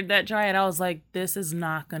acquired that giant, I was like, this is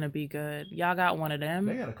not gonna be good. Y'all got one of them.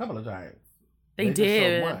 They had a couple of giants. They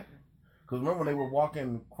did. Because remember when they were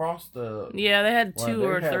walking across the. Yeah, they had two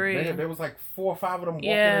or three. There was like 4 or 5 of them. Walking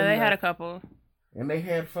they had a couple. And they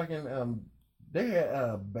had fucking They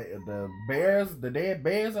had the bears, the dead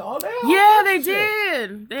bears, and all that. Yeah, they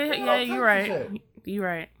did. You're right. You're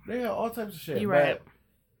right. They had all types of shit. You're right.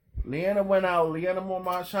 Leanna went out. Leanna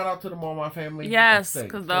Mormont. Shout out to the Mormont family. Yes,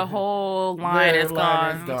 because the whole line is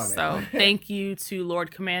gone. So now. Thank you to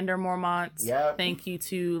Lord Commander Mormont. Yep. Thank you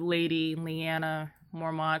to Lady Leanna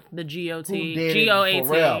Mormont, the GOT. Who did GOAT. it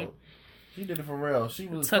for real. She did it for real. She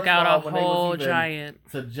was took out a whole giant.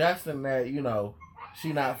 Suggesting that,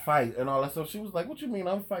 she not fight and all that stuff. She was like, "What you mean?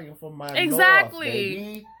 I'm fighting for my exactly. North,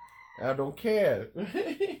 baby. I don't care."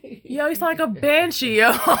 Yo, he's like a banshee.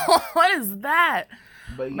 Yo, what is that?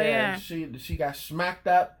 But yeah, she got smacked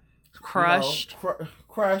up, crushed,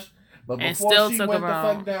 crushed. But before she went the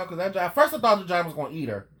fuck down, because that giant, first I thought the giant was gonna eat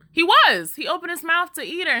her. He was. He opened his mouth to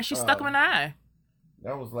eat her, and she stuck him in the eye.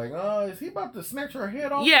 I was like, is he about to snatch her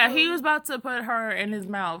head off? Yeah, he was about to put her in his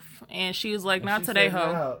mouth, and she was like, "Not today,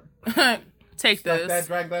 ho." Take this. That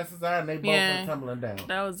drag glasses on, and they both went tumbling down.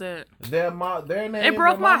 That was it. Their name. It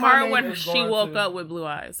broke my heart when she woke up with blue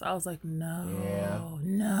eyes. I was like, no.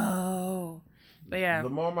 But yeah, the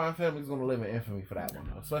Mormont family's gonna live in infamy for that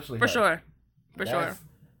one, especially for her. Sure.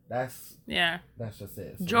 That's just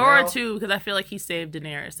it. So Jorah too, because I feel like he saved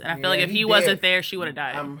Daenerys, and I feel like if he wasn't there, she would have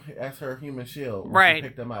died. That's her human shield. Right. She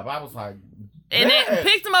picked him up. I was like, and then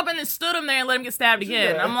picked him up and then stood him there and let him get stabbed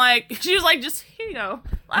again. I'm like, she was like, just here you go.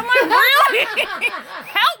 I'm like, really?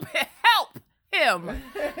 help him.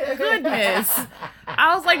 Goodness.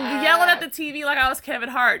 I was like yelling at the TV like I was Kevin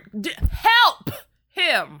Hart. Help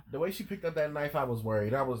him. The way she picked up that knife, I was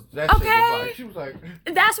worried. Shit was like, she was like.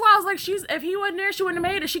 That's why I was like, if he wasn't there, she wouldn't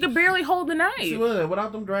have made it. She could barely hold the knife. She wouldn't.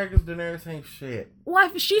 Without them dragons, Daenerys ain't shit.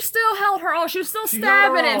 Well, she still held her own. She was still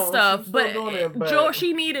stabbing and stuff. But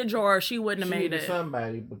she needed Jorah. She wouldn't have made it.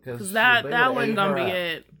 Somebody because that wasn't gonna be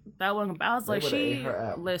it. That wasn't. I was like,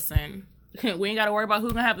 listen. We ain't got to worry about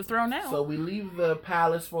who's gonna have the throne now. So we leave the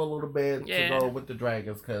palace for a little bit to go with the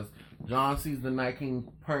dragons because Jon sees the Night King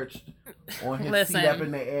perched on his seat up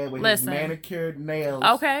in the air with his manicured nails.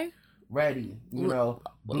 Okay. Ready,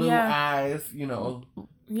 blue eyes,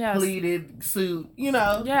 pleated suit,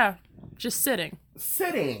 Yeah, just sitting.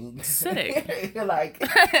 Like sitting.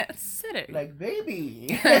 Like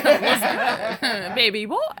baby. Baby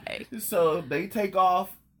boy. So they take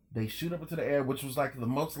off. They shoot up into the air, which was like the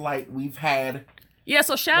most light we've had. Yeah,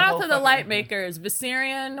 so shout out to the light makers.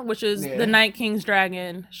 Viserion, which is the Night King's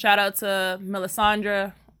dragon. Shout out to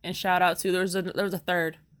Melisandre. And shout out to, there was a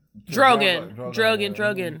third.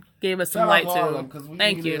 Drogon gave us some light too.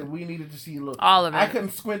 Thank you. We needed to see all of it. I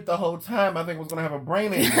couldn't squint the whole time. I think I was going to have a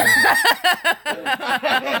brain injury.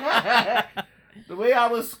 The way I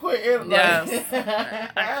was squinting. Yes.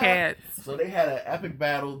 I can't. So they had an epic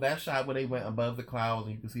battle. That shot where they went above the clouds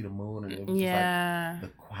and you could see the moon and it was just like the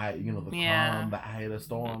quiet, the calm, the eye of the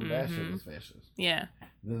storm. That shit was vicious. Yeah.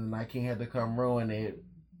 Then the Night King had to come ruin it.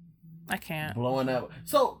 I can't. Blowing up.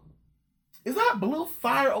 So, is that blue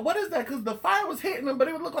fire or what is that? Because the fire was hitting them, but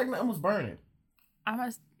it would look like nothing was burning. I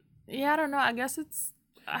don't know. I guess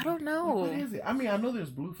I don't know. What is it? I mean, I know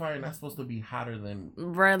there's blue fire and that's supposed to be hotter than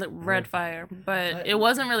red fire, but it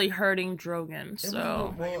wasn't really hurting Drogon.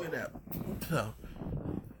 So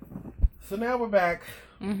now we're back.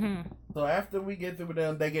 Mm-hmm. So after we get through with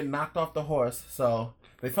them, they get knocked off the horse. So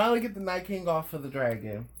they finally get the Night King off for the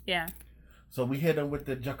dragon. Yeah. So we hit him with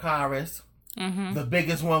the Jacaerys, the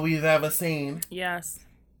biggest one we've ever seen. Yes.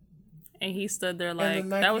 And he stood there like,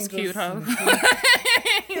 that was cute, huh?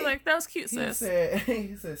 He's like, that was cute, sis.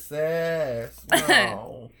 He said, sis,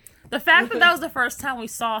 no. The fact that was the first time we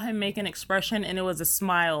saw him make an expression and it was a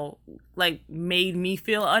smile, like, made me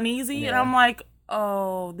feel uneasy. Yeah. And I'm like,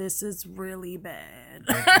 oh, this is really bad.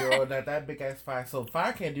 Girl, that big ass fire. So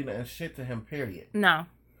fire can't do nothing shit to him, period. No.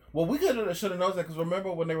 Well, we should have known that because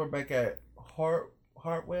remember when they were back at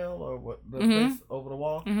Hartwell or what the place over the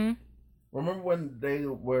wall? Mm-hmm. Remember when they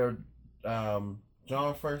were Jon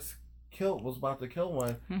first was about to kill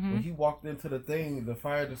one. When he walked into the thing, the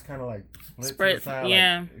fire just kind of like split to the side.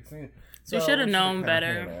 Yeah. Like, so we should have known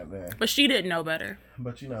better. But she didn't know better.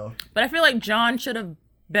 But But I feel like Jon should have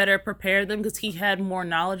better prepared them because he had more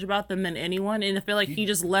knowledge about them than anyone. And I feel like he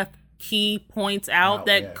just left key points out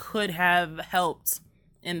that could have helped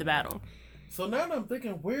in the battle. So now I'm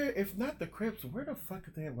thinking, if not the crypts, where the fuck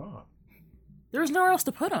did they have gone? There was nowhere else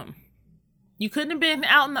to put them. You couldn't have been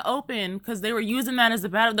out in the open because they were using that as a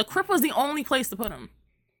battle. The crypt was the only place to put them.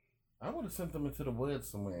 I would have sent them into the woods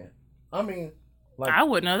somewhere. I mean, like I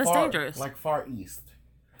wouldn't know. That's dangerous. Like far east.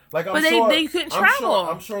 Like but they couldn't travel.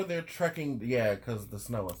 I'm sure they're trekking. Yeah, because the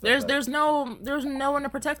snow and stuff. There's no one to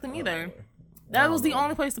protect them either. That was the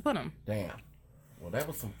only place to put them. Damn. Well, that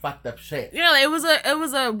was some fucked up shit. Yeah, it was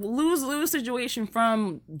a lose-lose situation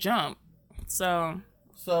from jump. So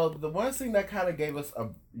the one thing that kind of gave us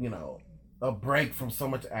a break from so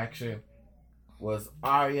much action was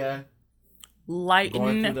Arya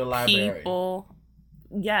lighten people.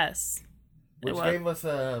 Yes. Which gave us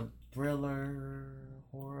a thriller,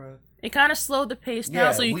 horror. It kind of slowed the pace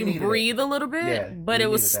down so you can breathe a little bit, but it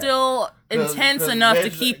was still intense enough to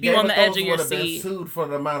keep you on the edge of your seat. Been sued for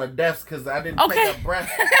the amount of deaths because I didn't take a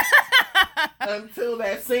breath until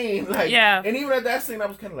that scene. Like, and even at that scene, I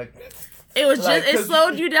was kind of like... It was just, it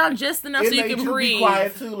slowed you down just enough so you can breathe. Be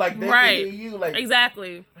quiet too, like they can hear you, like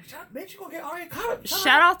exactly. Bitch, you gonna get Arya caught up.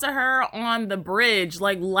 Shout out to her on the bridge,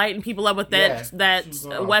 like lighting people up with that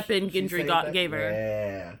weapon Gendry gave her.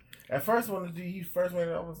 Yeah. At first, when he first made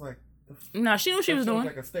it, I was like, no, she knew what she was doing.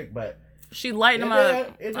 Like a stick, but she lightened him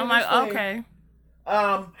up. I'm like, okay.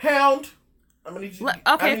 Hound. I'm gonna need you.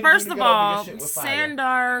 Okay, first of all,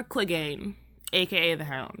 Sandor Clegane, aka the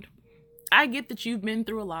Hound. I get that you've been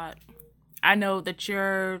through a lot. I know that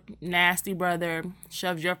your nasty brother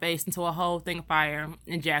shoved your face into a whole thing of fire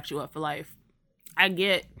and jacked you up for life. I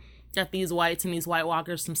get that these whites and these White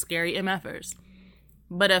Walkers some scary MFers.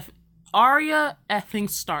 But if Arya effing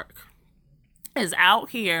Stark is out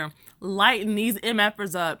here lighting these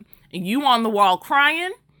MFers up and you on the wall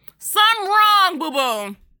crying, something wrong,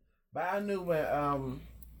 boo-boo. But I knew when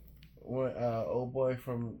old boy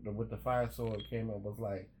with the fire sword came up was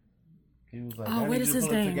like, he was like, oh, what is his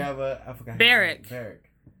name? Together. I forgot. Barrick.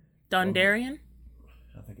 Dondarrion?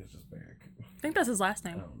 I think it's just Barrick. I think that's his last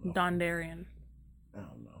name. Dondarrion. I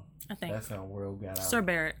don't know. I think. That's how World got out. Sir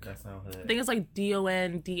Barrick. That sounds hood. I think it's like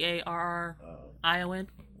Dondarrion. Dondarrion.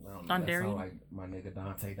 That sound like my nigga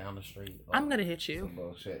Dante down the street. I'm gonna hit you. Some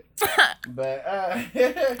bullshit. But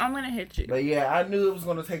I'm gonna hit you. But yeah, I knew it was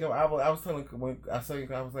gonna take him. I was telling when I saw you,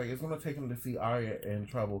 I was like, it's gonna take him to see Arya in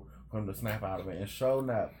trouble for him to snap out of it. And sure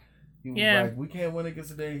enough. He was like, we can't win against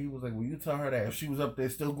today. He was like, well, you tell her that. If she was up there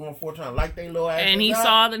still going for trying to like they little ass. And he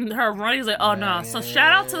saw her run. He's like, oh, no. So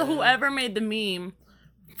shout out to whoever made the meme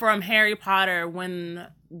from Harry Potter when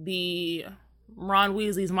the Ron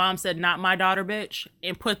Weasley's mom said, not my daughter, bitch,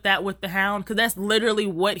 and put that with the Hound. Because that's literally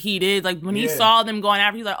what he did. Like, when he saw them going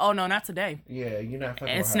after, he's like, oh, no, not today. Yeah, you're not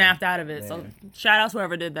fucking and snapped out of it. So shout out to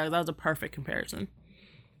whoever did that. That was a perfect comparison.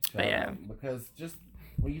 But yeah. Because just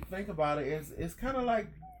when you think about it, it's kind of like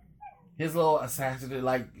his little assassin,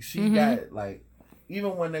 like she got like,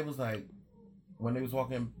 even when they was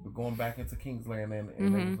walking, going back into Kingsland,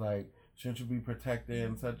 and they was like, shouldn't you be protected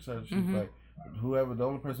and such. She's like, whoever, the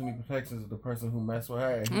only person who protects is the person who messed with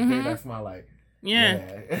her, and he gave that smile like,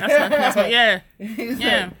 that's my yeah.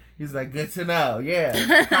 He's like, good to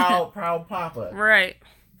know, proud papa, right?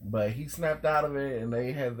 But he snapped out of it, and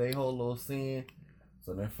they had their whole little scene.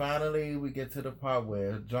 So then finally we get to the part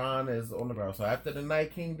where Jon is on the ground. So after the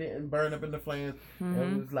Night King didn't burn up in the flames,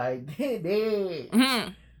 it was like, dead.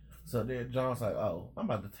 So then Jon's like, oh, I'm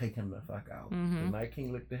about to take him the fuck out. The Night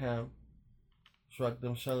King looked at him, shrugged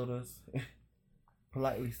them shoulders,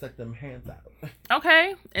 politely stuck them hands out.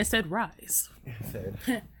 Okay. And said, rise. It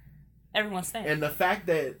said... Everyone stand. And the fact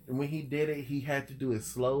that when he did it, he had to do it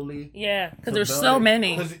slowly. Yeah, because there's so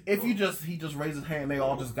many. Because if he just raised his hand, they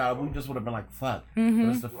all just got it. We just would have been like, fuck. But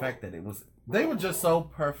it's the fact that they were just so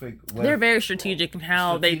perfect. They're very strategic in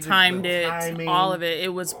how they timed it, timing, all of it. It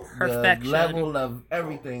was perfection. The level of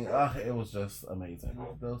everything. It was just amazing.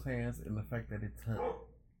 Those hands and the fact that it took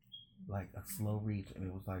like a slow reach and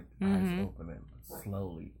it was like eyes opening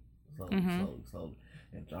slowly.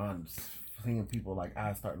 And Jon's seeing people like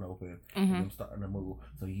eyes starting to open and them starting to move.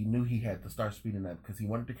 So he knew he had to start speeding up because he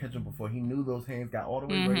wanted to catch him before he knew those hands got all the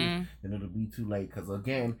way raised. Then it'll be too late because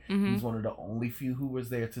again, he's one of the only few who was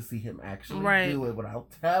there to see him actually do it without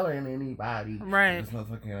telling anybody. Right. This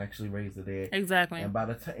motherfucker can actually raise the dead. Exactly. And by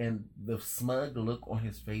the time and the smug look on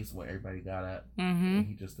his face when everybody got up, and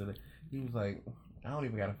he just did it. He was like, I don't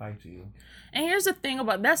even gotta fight you. And here's the thing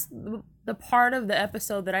about that's the part of the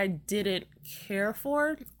episode that I didn't care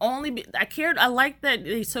for. I liked that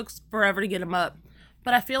it took forever to get him up,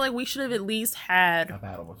 but I feel like we should have at least had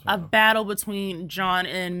a battle between Jon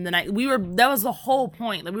and the Night. That was the whole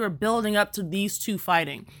point, that we were building up to these two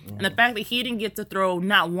fighting, and the fact that he didn't get to throw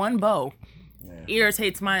not one bow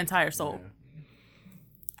irritates my entire soul.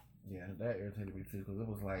 Yeah, that irritated me too because it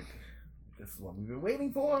was like, this is what we've been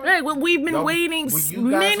waiting for. Right, well, we've been waiting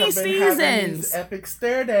many seasons. Epic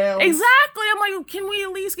stare downs. Exactly. I'm like, can we at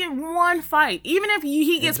least get one fight, even if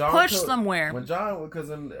he gets pushed somewhere? When Jon, because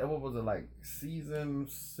in what was it like season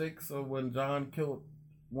 6, or when Jon killed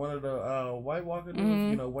one of the White Walker dudes,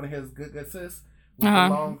 you know, one of his good sis with the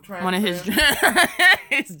long track. One of his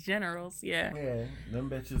his generals, yeah. Yeah, them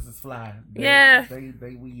bitches is fly.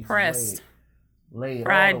 They weave pressed. Laid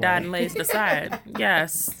Pride, died, and lays aside.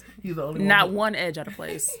 Yes. He's the only Not one edge out of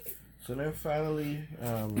place. So then finally,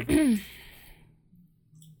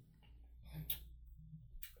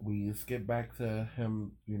 we skip back to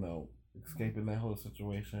him, escaping that whole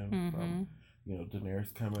situation from,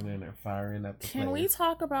 Daenerys coming in and firing at the Can we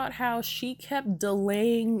talk about how she kept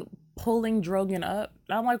delaying pulling Drogon up?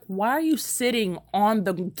 I'm like, why are you sitting on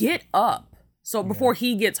the get up? So before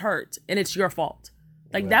he gets hurt and it's your fault.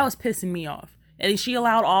 Like, that was pissing me off. And she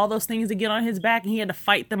allowed all those things to get on his back and he had to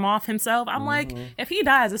fight them off himself. I'm like, if he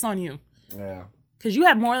dies, it's on you. Yeah. Because you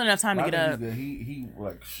had more than enough time to get up.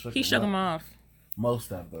 He shook him off.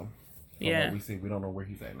 Most of them. Yeah. We don't know where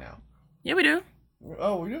he's at now. Yeah, we do.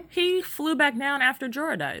 Oh, we do? He flew back down after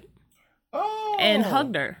Jorah died. Oh. And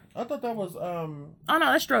hugged her. I thought that was Oh no,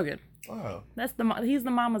 that's Drogon. Oh. He's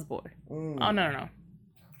the mama's boy. Oh no.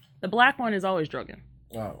 The black one is always Drogon.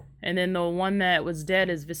 Oh. And then the one that was dead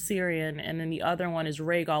is Viserion, and then the other one is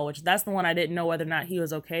Rhaegal, which that's the one I didn't know whether or not he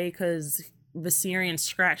was okay, because Viserion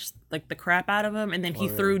scratched like the crap out of him, and then he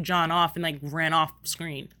threw Jon off and like ran off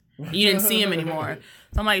screen. You didn't see him anymore.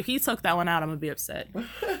 So I'm like, if he took that one out, I'm gonna be upset.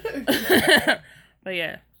 But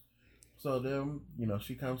yeah. So then,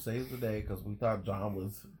 she comes saves the day because we thought Jon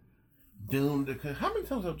was doomed. How many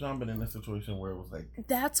times have Jon been in this situation where it was like...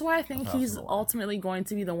 That's why I think he's ultimately going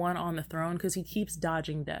to be the one on the throne, because he keeps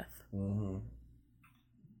dodging death. Mm-hmm.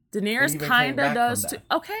 Daenerys kind of does too.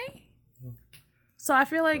 Okay. So I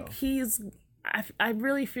feel like I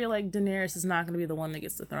really feel like Daenerys is not going to be the one that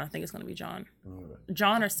gets the throne. I think it's going to be Jon.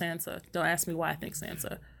 Jon or Sansa. Don't ask me why I think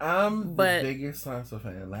Sansa. I'm the biggest Sansa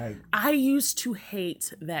fan. Like, I used to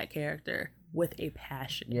hate that character with a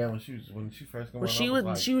passion. Yeah, when she first came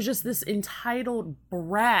out, she was just this entitled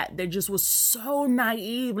brat that just was so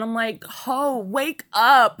naive, and I'm like, wake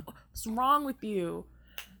up! What's wrong with you?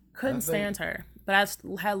 Couldn't stand her. But I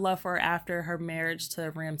had love for her after her marriage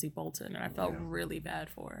to Ramsay Bolton, and I felt really bad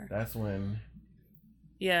for her. That's when.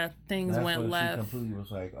 Yeah, things went left. She completely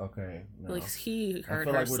was like, okay, no. Like, he hurt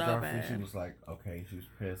her so bad. She was like, okay, she was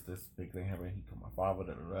pissed. This big thing happened. He killed my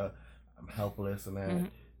father. I'm helpless, and that. Mm-hmm.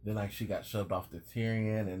 Then, like, she got shoved off to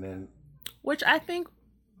Tyrion, and then... Which I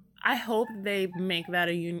hope they make that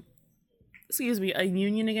a union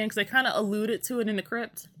again, because they kind of alluded to it in the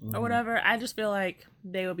crypt, or whatever. I just feel like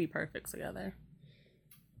they would be perfect together.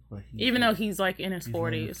 Even though he's, like, in his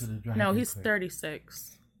 40s. No, he's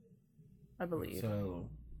 36, I believe,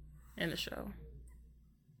 in the show.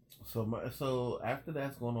 So after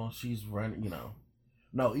that's going on, she's running,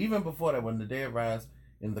 No, even before that, when the dead rise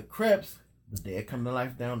in the crypts... The dead come to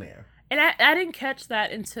life down there. And I didn't catch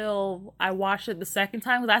that until I watched it the second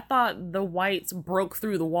time, because I thought the whites broke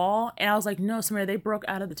through the wall. And I was like, no, Samara, they broke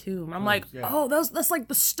out of the tomb. I'm like, that's like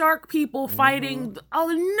the Stark people fighting. Oh,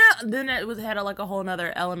 no. Then it had like a whole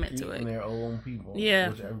other element to it. Their own people. Yeah.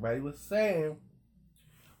 Which everybody was saying.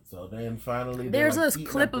 So then finally... There's a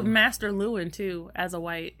clip of Master Lewin, too, as a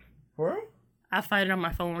white. For real? I'll find it on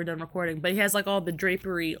my phone when we're done recording. But he has like all the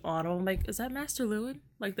drapery on him. I'm like, is that Master Lewin?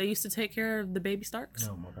 Like they used to take care of the baby Starks?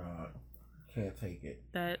 Oh my God. Can't take it.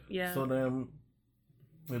 So then,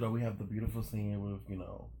 we have the beautiful scene with,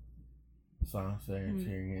 Sansa and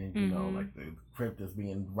Tyrion, like the crypt is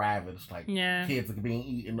being ravaged. Like kids are being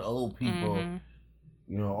eaten, old people,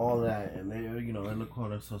 all that. And they're, in the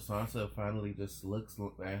corner. So Sansa finally just looks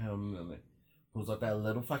at him and pulls out that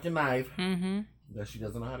little fucking knife that she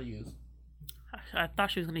doesn't know how to use. I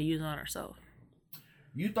thought she was going to use it on herself.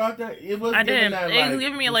 You thought that it was? I did. It was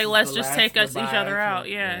giving me like, let's just take each other out.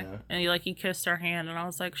 Yeah. And he kissed her hand, and I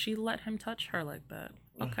was like, she let him touch her like that.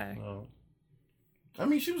 Okay. I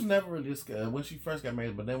mean, she was never really scared when she first got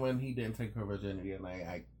married, but then when he didn't take her virginity, and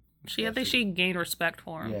I think she gained respect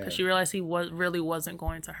for him because she realized he really wasn't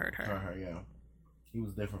going to hurt her. Yeah. He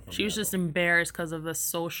was different from her. She was just embarrassed because of the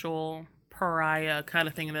social pariah kind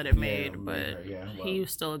of thing that it made, but he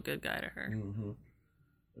was still a good guy to her. Mm-hmm.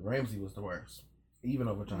 Ramsay was the worst, even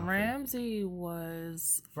over Joffrey. Ramsay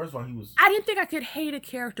was... First of all, he was... I didn't think I could hate a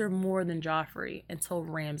character more than Joffrey until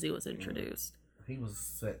Ramsay was introduced. He was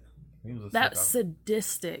sick. He was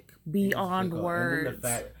sadistic beyond words.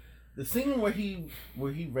 The scene where he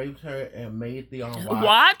raped her and made Theon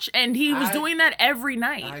watch, and he was doing that every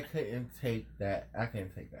night. I couldn't take that.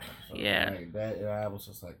 Episode. Yeah, like that. I was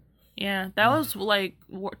just like, yeah, that was like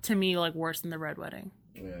to me like worse than the Red Wedding.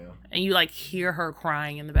 Yeah, and you like hear her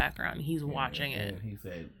crying in the background. And he's watching it. And he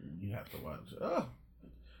said, "You have to watch." Oh,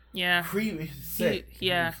 yeah, he's sick.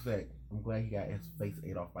 He's sick. I'm glad he got his face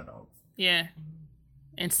ate off by dogs. Yeah,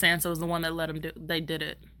 and Sansa was the one that let him do. They did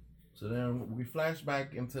it. So then we flash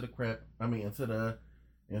back into the crypt.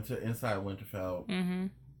 Into inside Winterfell. Mm-hmm.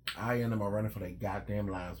 Arya and them are running for their goddamn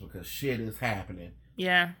lives because shit is happening.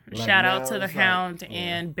 Yeah. Like, shout out to the Hound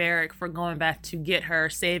and Beric for going back to get her,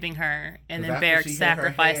 saving her, and then Beric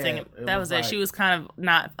sacrificing. That was it. She was kind of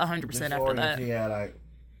not 100% after that. Yeah, like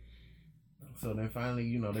So then finally,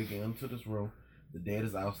 you know, they get into this room. The dead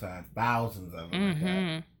is outside, thousands of them. Like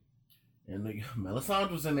that. And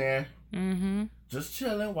Melisandre's in there, just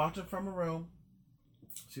chilling, watching from a room.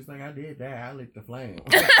 She's like, I did that. I lit the flame.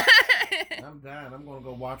 I'm dying. I'm gonna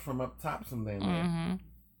go watch from up top someday.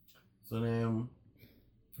 So then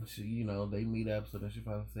she, you know, they meet up. So then she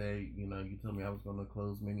finally said, you know, you told me I was gonna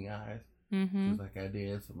close many eyes. She's like, I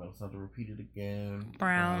did. So Melisandre repeated again.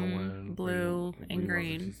 Brown one, blue, and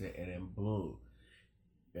green. She said, and then blue.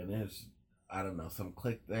 And then I don't know, some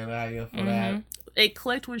clicked that area for that. It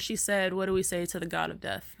clicked when she said, what do we say to the god of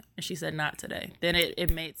death? And she said, not today. Then it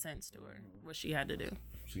made sense to her, what she had to do.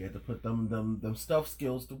 She had to put them stealth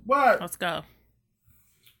skills to work. Let's go.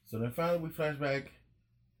 So then finally we flash back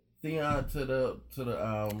Theon to the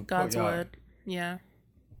God's courtyard. Wood. Yeah.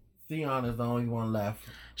 Theon is the only one left.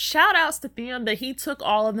 Shout outs to Theon that he took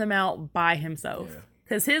all of them out by himself.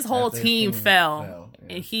 Because his whole team fell.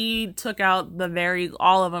 And he took out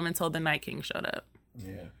all of them until the Night King showed up.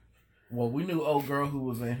 Yeah. Well, we knew old girl who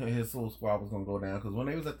was in his little squad was going to go down. Because when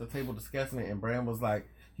they was at the table discussing it, and Bran was like,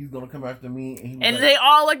 he's going to come after me. And they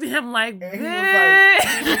all looked at him like,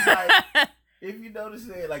 and he was like, if you notice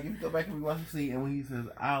it, like, if you go back and watch the scene, and when he says,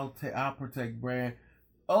 I'll protect Bran,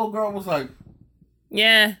 old girl was like,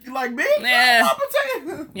 yeah. You like me? Yeah. I'll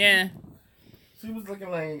protect him. Yeah. She was looking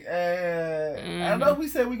like, I know we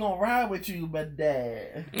said we gonna ride with you, but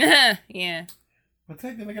yeah.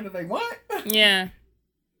 Protect the nigga that they want? Yeah.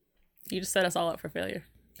 You just set us all up for failure.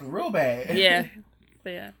 Real bad. Yeah.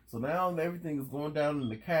 But yeah. So now everything is going down in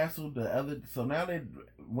the castle. So now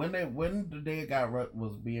when the dead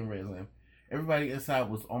was being risen, everybody inside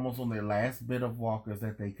was almost on their last bit of walkers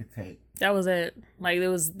that they could take. That was it. Like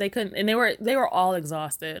they couldn't, and they were all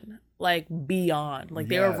exhausted, like beyond, like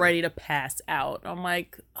they were ready to pass out. I'm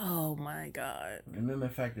like, oh my god. And then the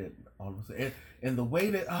fact that all of a sudden, and the way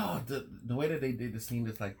that the way that they did the scene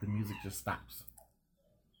is like the music just stops.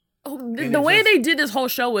 Oh, the way they did this whole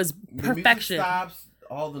show was perfection. The music stops,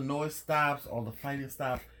 all the noise stops, all the fighting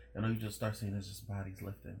stops, and then you just start seeing it's just bodies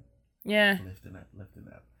lifting. Yeah. Lifting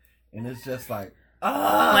up. And it's just like,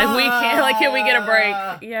 like we can't, like, can we get a break?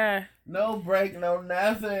 Yeah. No break, no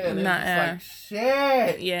nothing. It's just like,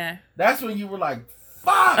 shit. Yeah. That's when you were like,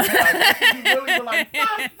 fuck. Like, you really were like,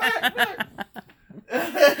 fuck.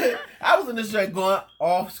 I was in this joint going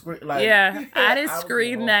off screen. Like, yeah. I didn't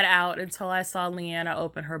scream that out until I saw Lyanna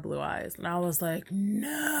open her blue eyes. And I was like, no.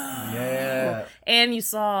 Yeah. And you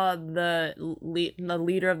saw the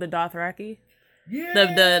leader of the Dothraki. Yeah.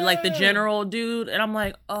 The general dude, and I'm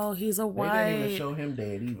like, oh, he's a white. They didn't even show him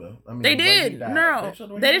dead either. I mean, they did. No,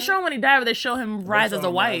 they didn't show him when he died, but they show him rise as a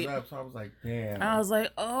white. So I was like, damn. I was like,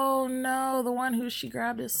 oh no, the one who she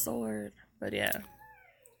grabbed his sword. But yeah,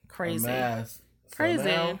 crazy. Crazy.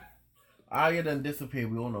 Now, Arya done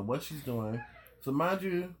disappeared. We don't know what she's doing. So mind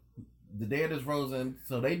you, the dead is risen.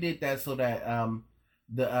 So they did that so that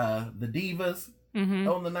the divas.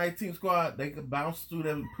 On the 19th squad, they could bounce through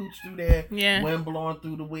them, pooch through there, wind blowing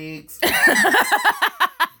through the wigs.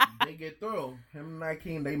 They get through. Him and Night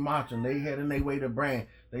King, they marching. They heading their way to Bran.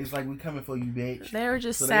 They's like, we coming for you, bitch. They were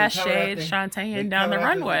just sashayed, Shantaeing down the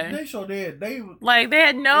runway. They sure did. They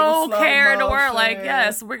had no care in the world. Like,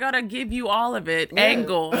 yes, we're gonna give you all of it. Yeah.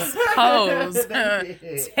 Angles, pose,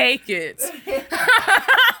 take it.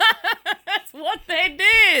 That's what they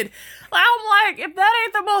did. I'm like, if that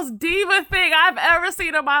ain't the most diva thing I've ever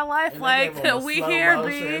seen in my life, and like, we here,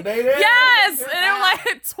 B. Yes! And they were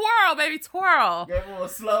like, twirl, baby, twirl. Gave them a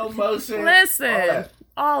slow motion. Listen,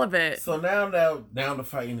 all of it. So now the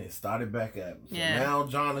fighting it started back up. So now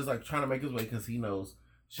Jon is like trying to make his way because he knows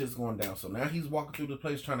shit's going down. So now he's walking through the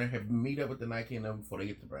place trying to meet up with the Night King before they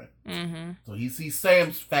get to Bran. So he sees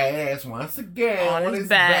Sam's fat ass once again on his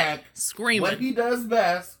back, screaming. What he does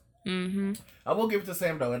best. I will give it to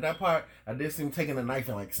Sam though. At that part, I did see him taking a knife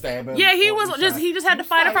and like stabbing. Yeah, he just had to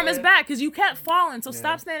fight him from his back because you kept falling. So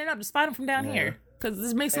stop standing up. Just fight him from down here because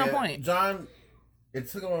this makes no point. Jon,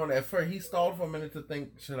 it took him on at first. He stalled for a minute to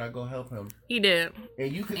think, should I go help him? He did,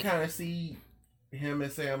 and you could kind of see him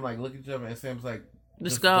and Sam like look at each other, and Sam's like,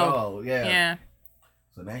 just go. Yeah.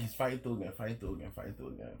 So now he's fighting through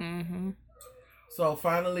again. So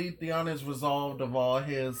finally, Theon is resolved of all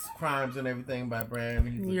his crimes and everything by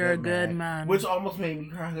Bran. You're a good man. Which almost made me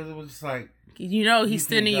cry because it was just like... You know he's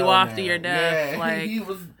sending you off to your death. Yeah, like,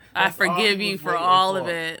 I forgive you for all of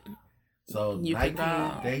it. So, Night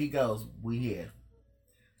King, there he goes. We here.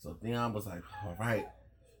 So Theon was like, all right,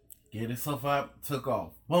 get himself up, took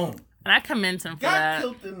off. Boom. And I commend him for that.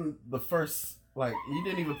 Got killed in the first Like, you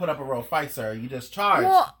didn't even put up a real fight, sir. You just charged.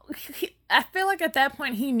 Well, I feel like at that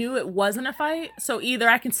point he knew it wasn't a fight. So either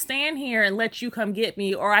I can stand here and let you come get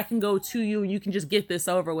me, or I can go to you and you can just get this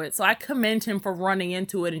over with. So I commend him for running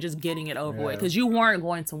into it and just getting it over with, because you weren't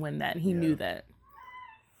going to win that, and he knew that.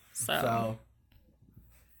 So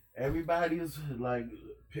everybody's like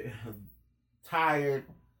tired.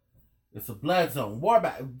 It's a blood zone, war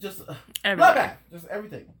bath, just bloodbath, just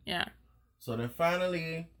everything. Yeah. So then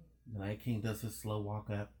finally, the Night King does his slow walk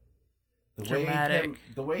up. Dramatic.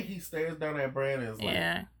 The way he stares down at Bran is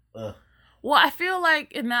like, ugh. Well, I feel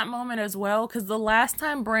like in that moment as well, because the last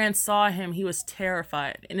time Bran saw him, he was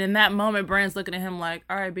terrified. And in that moment, Bran's looking at him like,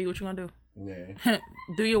 all right, B, what you gonna do? Yeah.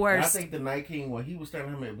 Do your worst. And I think the Night King, when he was staring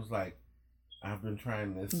at him, it was like, I've been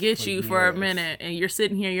trying this get you for a minute, and you're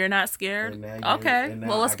sitting here, you're not scared? Okay,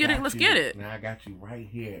 well, let's get it. Let's get it. Now I got you right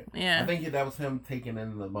here. Yeah. I think that was him taking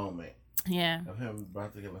in the moment. Yeah. Of him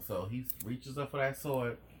about to get him. So he reaches up for that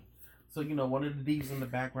sword. So, one of the D's in the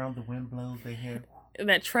background, the wind blows their hair.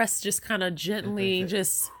 That tress just kind of gently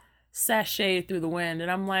just sashayed through the wind.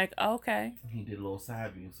 And I'm like, okay. He did a little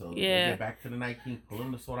side view. So they get back to the Night King,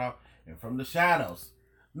 pulling the sword out. And from the shadows,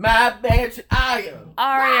 my bitch,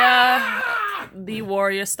 Arya, the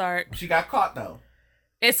warrior start. She got caught, though.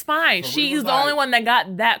 It's fine. So she's the only one that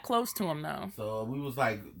got that close to him, though. So we was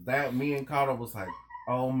like, me and Carter was like,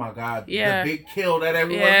 oh my God, the big kill that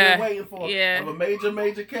everyone's been waiting for of a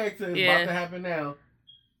major character is about to happen now.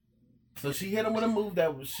 So she hit him with a move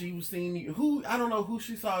that she was seeing. I don't know who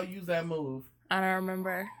she saw use that move. I don't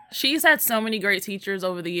remember. She's had so many great teachers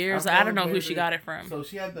over the years. I don't know who she got it from. So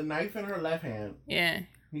she had the knife in her left hand. Yeah.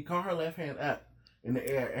 He caught her left hand up in the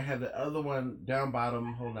air and had the other one down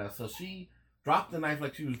bottom holding out. So she dropped the knife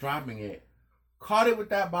like she was dropping it, caught it with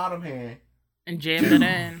that bottom hand, and jammed it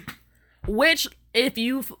in. Which, if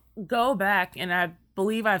you go back, and I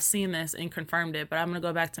believe I've seen this and confirmed it, but I'm going to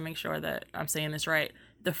go back to make sure that I'm saying this right.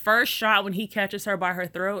 The first shot when he catches her by her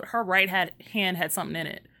throat, her right hand had something in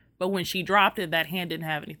it. But when she dropped it, that hand didn't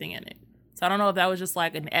have anything in it. So I don't know if that was just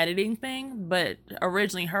like an editing thing, but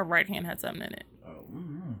originally her right hand had something in it.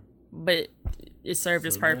 But it served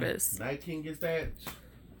its purpose. Night King gets that.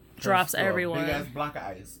 Drops everyone. Big ass block of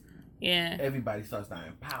ice. Yeah. Everybody starts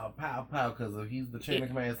dying. Pow, pow, pow. Because if he's the chain of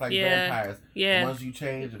command, it's like vampires. Yeah. Once you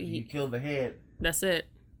change, if you kill the head, that's it.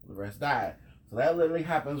 The rest die. So that literally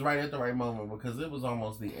happens right at the right moment, because it was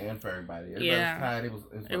almost the end for everybody. Everybody was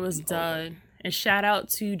tired. It was done. And shout out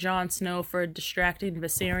to Jon Snow for distracting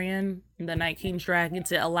Viserion, the Night King's dragon,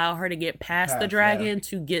 to allow her to get past the dragon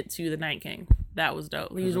to get to the Night King. That was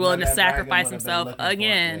dope. He was willing to sacrifice himself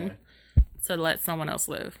again to let someone else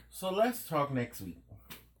live. So let's talk next week.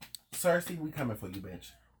 Cersei, we coming for you,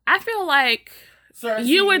 bitch. I feel like Cersei,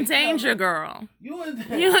 you in danger, girl. You in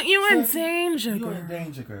danger. You in danger, girl. You in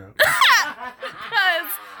danger, girl.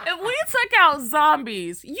 Because if we took out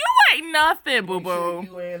zombies, you ain't nothing, boo boo.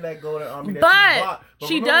 You ain't that golden army. But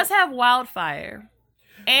she does have wildfire.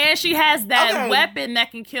 And she has that weapon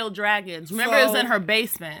that can kill dragons. Remember, it was in her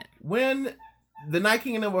basement. When the Night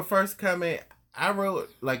King and them were first coming, I wrote,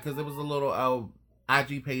 because it was a little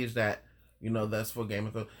IG page that, that's for Game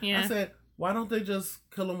of Thrones. Yeah. I said, why don't they just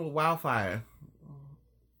kill him with wildfire?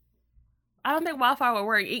 I don't think wildfire would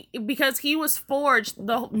work because he was forged.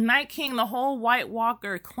 The Night King, the whole White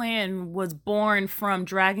Walker clan was born from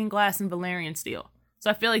dragon glass and Valyrian steel. So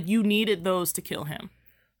I feel like you needed those to kill him.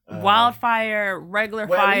 Wildfire, regular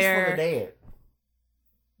fire. At least for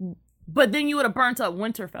the dead. But then you would have burnt up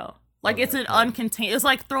Winterfell. It's an uncontained. It's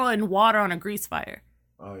like throwing water on a grease fire.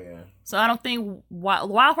 Oh yeah. So I don't think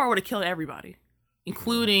wildfire would have killed everybody,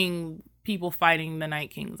 including people fighting the Night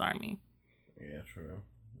King's army. Yeah, true.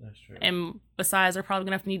 That's true. And besides, they're probably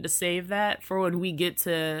gonna need to save that for when we get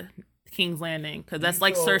to King's Landing, because that's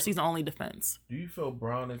Cersei's only defense. Do you feel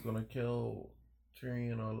Bronn is gonna kill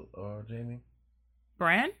Tyrion or Jaime?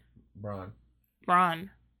 Bran? Bronn.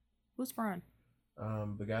 Who's Bronn?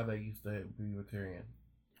 The guy that used to be with Tyrion.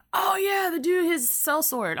 Oh yeah, the dude, his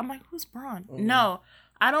sellsword. I'm like, who's Bronn? Mm-hmm. No,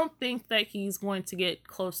 I don't think that he's going to get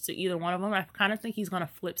close to either one of them. I kind of think he's gonna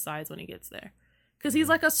flip sides when he gets there, because he's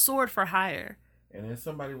like a sword for hire. And then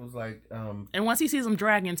somebody was like, and once he sees them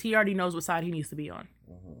dragons, he already knows what side he needs to be on.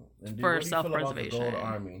 Mm-hmm. And for self-preservation. What do you feel about the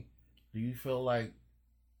Gold Army? Do you feel like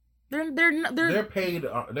they're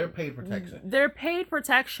paid protection? They're paid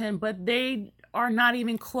protection, but they are not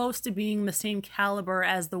even close to being the same caliber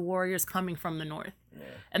as the warriors coming from the north. Yeah.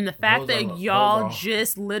 And the fact that y'all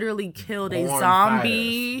just literally killed a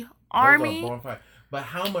zombie army. But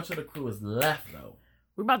how much of the crew is left though?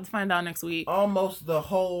 We're about to find out next week. Almost the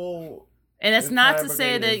whole. And it's not to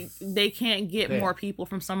say that they can't get more people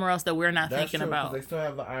from somewhere else that we're not thinking about. They still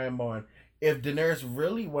have the Ironborn, if Daenerys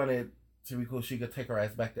really wanted to be cool, she could take her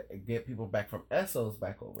ass back to get people back from Essos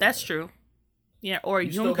back over. That's true. Yeah, or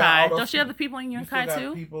Yunkai. Don't she have the people in Yunkai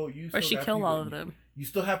too? Or she killed all of them? You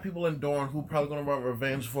still have people in Dorne who probably gonna want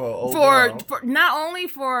revenge for old girl. For not only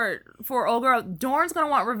for old girl, Dorne's gonna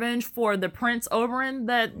want revenge for the Prince Oberyn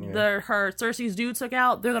that her Cersei's dude took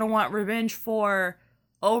out. They're gonna want revenge for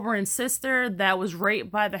Oberyn's sister that was raped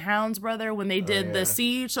by the Hound's brother when they did the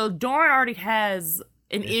siege. So Dorne already has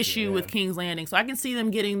an issue with King's Landing. So I can see them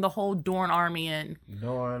getting the whole Dorne army in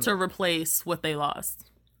to replace what they lost.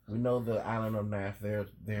 We know the island of Nath. They're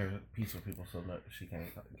peaceful people, so no, she can't.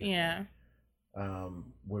 Yeah.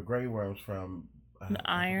 Where Grey Worm's from? The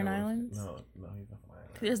Iron Islands? No, he's not from Iron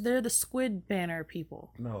Islands. Is there the Squid Banner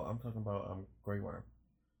people? No, I'm talking about Grey Worm.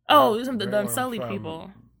 Oh, the Unsullied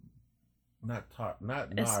people. Not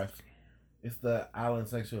Narth. It's the island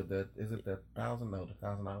section with is it the Thousand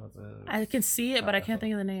Islands? I can see it, but I can't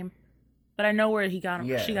think of the name. But I know where he got him.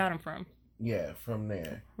 Yeah. She got him from. Yeah, from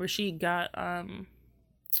there. Where she got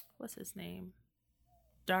what's his name?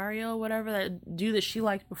 Dario, whatever, that dude that she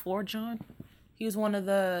liked before Jon. He was part of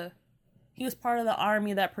the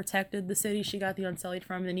army that protected the city she got the Unsullied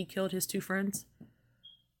from, and then he killed his 2 friends.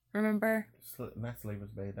 Remember? Not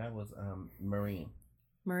Slaver's Bay, that was Marine.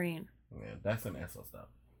 Yeah, that's an Essos stuff.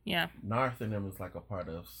 Yeah. Narth and them is like a part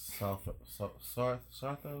of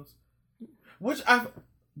Sarthos. Which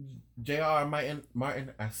J.R.R.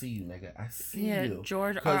 Martin, I see you, nigga. I see you. Yeah,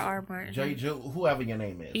 George R.R. Martin. Whoever your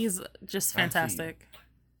name is. He's just fantastic.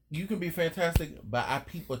 You can be fantastic, but I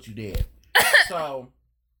peep what you did. So,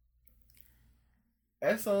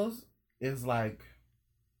 Essos is like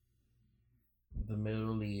the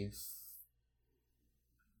Middle East,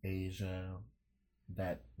 Asia,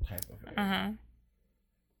 that type of area.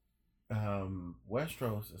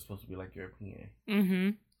 Westeros is supposed to be like European. Mm-hmm.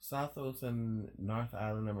 Southos and North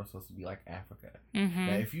Island are supposed to be like Africa. Mm-hmm.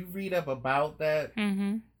 Now, if you read up about that,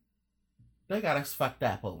 they got us fucked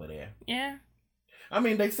up over there. Yeah. I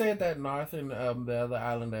mean, they said that North and the other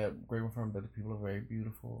island that Grey Worm from, that the people are very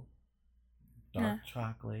beautiful. Dark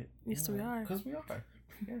chocolate. Yes, we are. Because we are.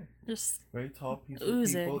 Yeah. Just very tall, peaceful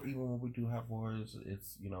people. Even when we do have wars,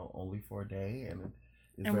 it's, only for a day, and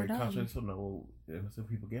it's very conscious, so no innocent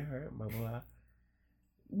people get hurt, blah, blah, blah.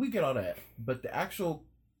 We get all that. But the actual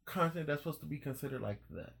content that's supposed to be considered like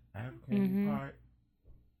the African part,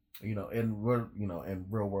 in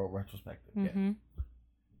real world retrospective,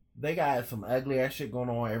 they got some ugly ass shit going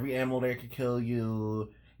on. Every animal there could kill you.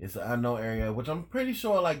 It's an unknown area, which I'm pretty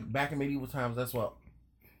sure, like, back in medieval times, that's what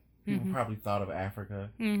people probably thought of Africa.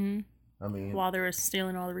 I mean, while they were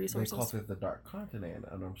stealing all the resources, they called it the Dark Continent,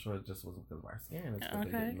 and I'm sure it just wasn't because of our skin. It's because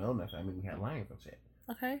they didn't know nothing. I mean, we had lions and shit.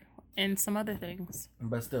 Okay, and some other things.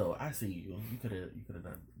 But still, I see you. You could have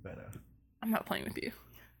done better. I'm not playing with you.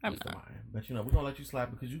 I'm not. But we're gonna let you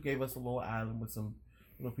slide because you gave us a little island with some,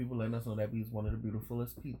 people letting us know that he's one of the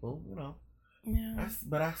beautifulest people. Yeah.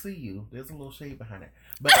 But I see you. There's a little shade behind it.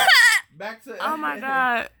 But back to. Oh my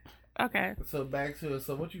god. Okay. So back to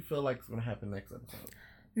what you feel like is gonna happen next episode.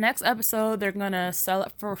 Next episode, they're gonna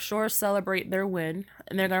celebrate their win,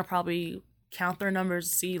 and they're gonna probably count their numbers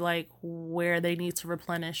to see like where they need to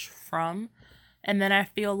replenish from. And then I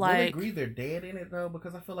feel like will they grieve they're dead in it though,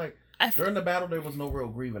 because I feel like during the battle there was no real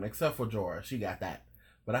grieving except for Jorah. She got that,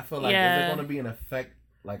 but I feel like is there going to be an effect,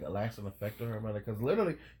 like a lasting effect to her mother? Because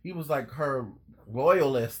literally he was like her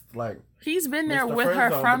loyalist, like he's been there with her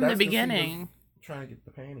from the beginning, trying to get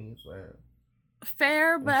the panties.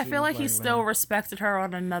 Fair, but I feel like he still respected her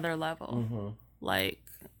on another level. Like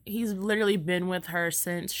he's literally been with her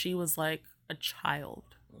since she was like a child,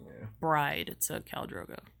 bride to Khal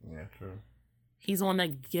Drogo. Yeah, true. He's the one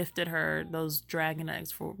that gifted her those dragon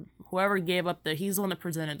eggs for whoever gave up he's the one that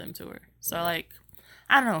presented them to her. So like,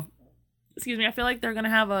 I don't know. Excuse me. I feel like they're going to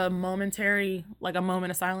have a moment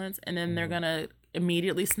of silence, and then they're going to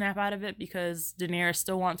immediately snap out of it because Daenerys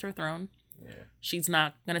still wants her throne. Yeah. She's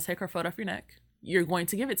not going to take her foot off your neck. You're going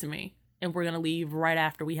to give it to me, and we're going to leave right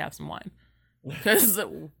after we have some wine. Because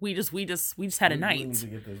we just had a night. We need to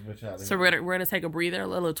get this bitch out of so here. we're gonna take a breather, a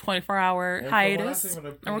little 24-hour hiatus,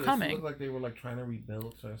 and we're coming. It looked like they were like trying to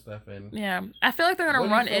rebuild certain stuff, and I feel like they're gonna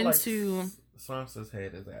run into like Sansa's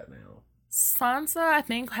head is at now. Sansa, I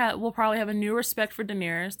think, will probably have a new respect for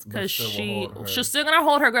Daenerys because she's still gonna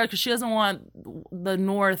hold her ground because she doesn't want the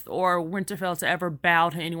North or Winterfell to ever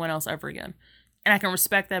bow to anyone else ever again, and I can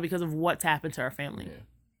respect that because of what's happened to her family. Yeah.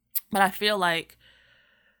 But I feel like.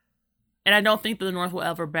 And I don't think the North will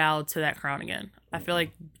ever bow to that crown again. I feel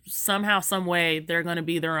like somehow, some way, they're going to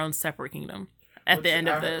be their own separate kingdom at the end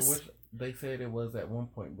of this. They said it was at one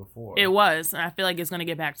point before. It was, and I feel like it's gonna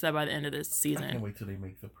get back to that by the end of this I season. can't wait till they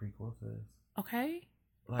make the prequel to this. Okay.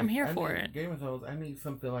 Like, I'm here for need it. Game of Thrones. I need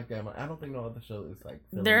something like that. I don't think no other show is like.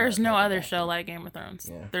 There's no other show like Game of Thrones.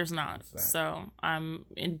 Yeah, there's not. So I'm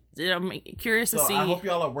curious to see. I hope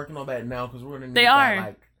y'all are working on that now because we're gonna. They are. That,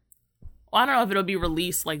 like, well, I don't know if it'll be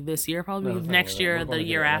released like this year, probably next year or the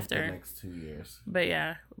year after. The next 2 years. But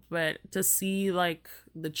yeah, but to see like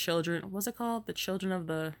the children, what's it called? The Children of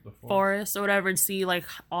the Forest or whatever, and see like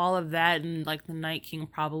all of that and like the Night King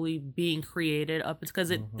probably being created up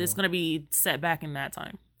because it's gonna be set back in that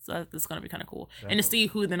time. So that's going to be kind of cool. Definitely. And to see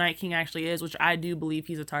who the Night King actually is, which I do believe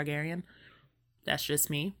he's a Targaryen. That's just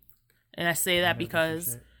me. And I say that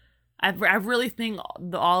because I really think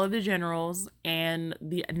all of the generals and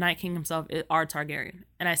the Night King himself are Targaryen.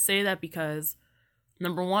 And I say that because,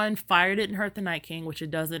 number one, fire didn't hurt the Night King, which it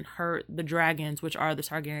doesn't hurt the dragons, which are the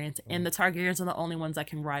Targaryens. And the Targaryens are the only ones that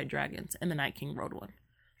can ride dragons. And the Night King rode one.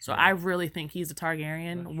 So I really think he's a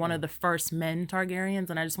Targaryen, one of the first men Targaryens.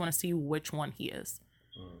 And I just want to see which one he is.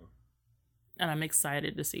 And I'm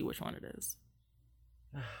excited to see which one it is.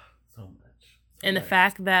 So much. And the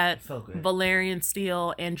fact that Valyrian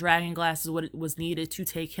steel and dragon glass is what was needed to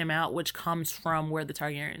take him out, which comes from where the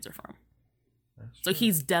Targaryens are from. So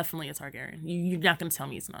he's definitely a Targaryen. You're not going to tell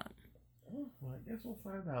me he's not. Well, I guess we'll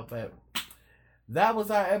find out. But that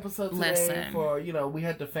was our episode today. For we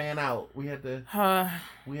had to fan out. We had to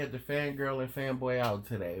fangirl and fanboy out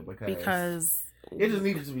today because it just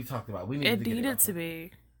needed to be talked about. We needed to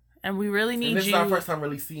be. And we really need you. This is our first time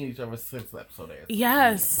really seeing each other since the episode aired.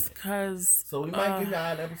 Yes, because... So we might give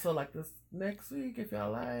y'all an episode like this next week if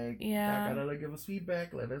y'all like. Yeah. Y'all gotta give us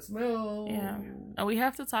feedback. Let us know. Yeah. And we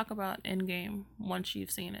have to talk about Endgame once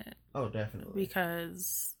you've seen it. Oh, definitely.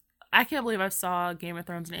 Because I can't believe I saw Game of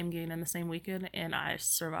Thrones and Endgame in the same weekend and I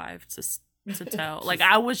survived to tell. Like,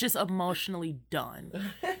 I was just emotionally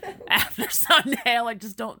done after Sunday. Like,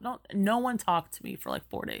 just don't... No one talked to me for like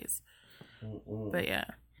 4 days.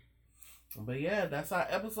 But yeah, that's our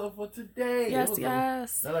episode for today.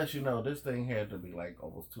 Yes. That lets you know this thing had to be like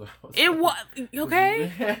almost 2 hours. It was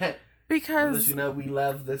okay because lets you know we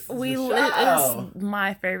love this. Show. It is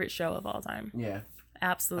my favorite show of all time. Yeah,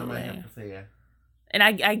 absolutely. I might have to say yeah. And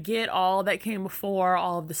I get all that came before,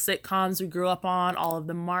 all of the sitcoms we grew up on, all of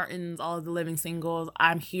the Martins, all of the Living Singles.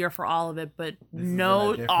 I'm here for all of it, but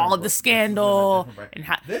note all of the scandal and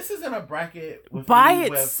this is in a bracket by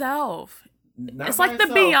itself. It's like the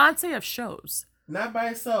Beyonce of shows. Not by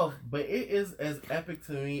itself, but it is as epic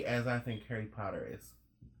to me as I think Harry Potter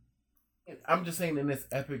is. I'm just saying in this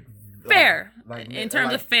epic... Fair. In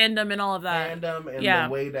terms of fandom and all of that. Fandom and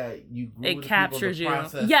the way that you... It captures you.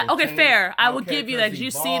 Yeah, okay, fair. I will give you that.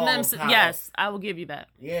 You've seen them... Yes, I will give you that.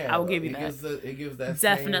 Yeah. I will give you that. It gives that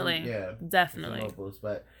definitely. Definitely. Boost,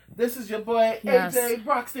 but this is your boy, AJ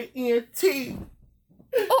Broxton, ENT.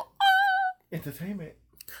 Entertainment.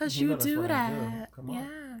 Because you do that. Come on.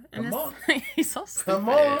 Yeah. Come on. He's so stupid. Come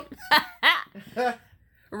on.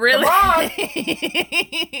 Really? Come on.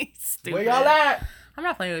 Stupid. Where y'all at? I'm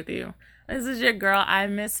not playing with you. This is your girl,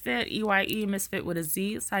 I'm Misfit, EYE, Misfit with a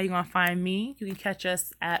Z. That's how you going to find me. You can catch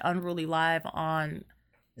us at Unruly Live on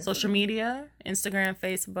social media, Instagram,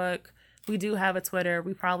 Facebook. We do have a Twitter.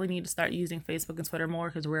 We probably need to start using Facebook and Twitter more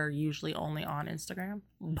because we're usually only on Instagram.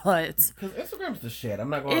 But because Instagram's the shit.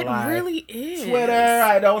 I'm not gonna lie. It really is. Twitter,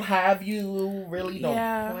 I don't have you. Really don't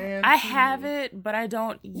plan. I have it, but I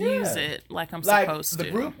don't use it like I'm supposed to.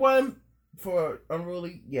 The group one for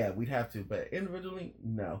Unruly, we'd have to, but individually,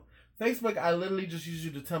 no. Facebook, I literally just use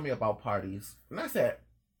you to tell me about parties, and that's it.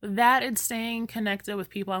 That and staying connected with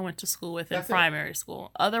people I went to school with in primary school.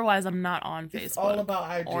 Otherwise, I'm not on Facebook. It's all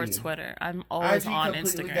about IG. Or Twitter. I'm always on Instagram. IG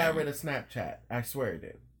completely got rid of Snapchat. I swear it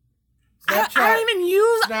did. Snapchat, I don't even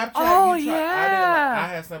use Snapchat. Oh, yeah. I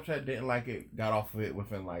had Snapchat, didn't like it, got off of it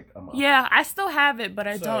within like a month. Yeah, I still have it, but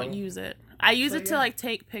I don't use it. I use it to like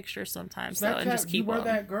take pictures sometimes Snapchat, and just keep you were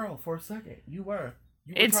that girl for a second. You were.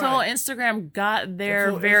 Until Instagram got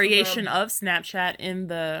their variation of Snapchat in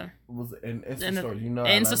the Insta stories.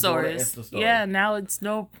 Insta stories. Yeah, now it's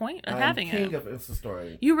no point of having it. King of Insta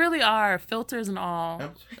stories. You really are. Filters and all.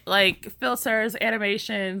 Like filters,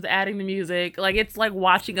 animations, adding the music. Like it's like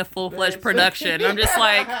watching a full-fledged production. I'm just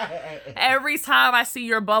like, every time I see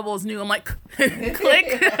your bubbles new, I'm like,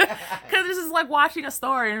 click. Because it's just like watching a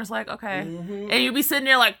story and it's like, okay. Mm-hmm. And you be sitting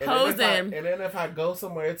there like posing. And then if I go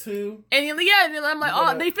somewhere too. And I'm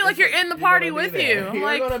like, they feel like you're in the party with you. I'm you're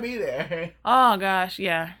like, gonna be there. Oh gosh,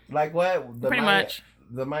 yeah. Like what? Pretty much.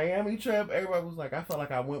 the Miami trip, everybody was like, I felt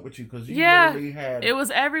like I went with you because you literally had. It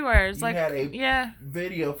was everywhere. It's like had a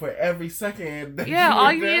video for every second.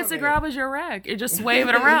 All you need to grab is your rack and just wave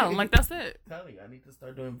it around. Like, that's it. Tell you, I need to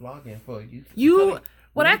start doing vlogging for you.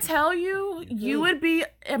 When I tell you, you would be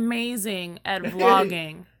amazing at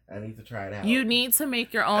vlogging. I need to try it out. You need to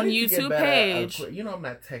make your own YouTube page. You know, I'm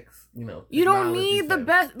not you don't need the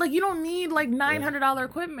best. Like, you don't need like $900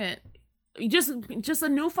 equipment. You just a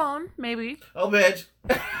new phone, maybe. Oh, bitch.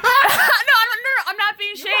 No, I'm not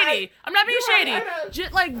being shady. I'm not being shady.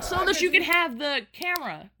 Just like so that you can have the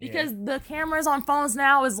camera, because the cameras on phones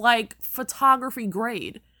now is like photography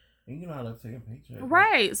grade. And you know I love taking pictures.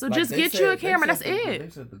 Right. So like just get you a camera. That's it. They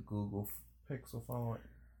said the Google Pixel phone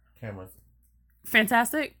cameras.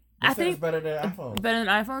 Fantastic. I think it's better than iPhones. Better than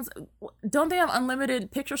iPhones. Don't they have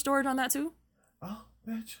unlimited picture storage on that too? Oh,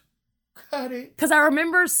 bitch. Cut it. Because I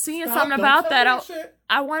remember seeing something about that.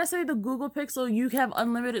 I want to say the Google Pixel, you have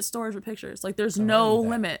unlimited storage with pictures. Like there's no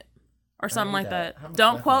limit or something like that.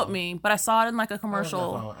 Don't quote me, but I saw it in like a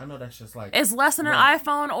commercial. I know that's just like. It's less than an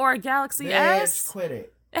iPhone or a Galaxy S. Quit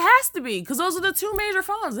it. It has to be, because those are the two major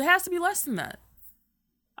phones. It has to be less than that.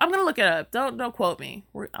 I'm gonna look it up. Don't quote me.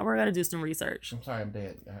 We're gonna do some research. I'm sorry, I'm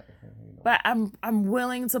dead. But I'm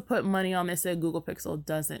willing to put money on this that Google Pixel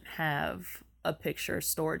doesn't have a picture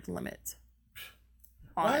storage limit.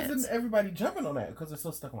 Why isn't everybody jumping on that? Because it's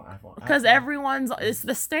so stuck on iPhone. Because it's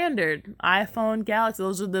the standard iPhone, Galaxy.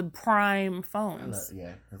 Those are the prime phones.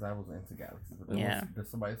 Because I was into Galaxy. But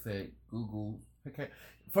somebody said Google. Okay.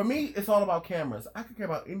 For me, it's all about cameras. I could care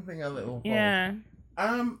about anything other than phone. Yeah.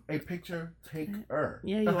 I'm a picture taker.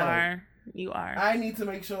 Yeah, you are. You are. I need to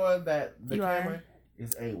make sure that the camera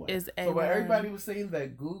is A1. So when everybody was saying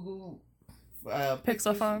that Google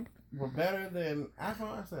Pixel phone were better than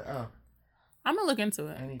iPhone, I said, oh. I'm going to look into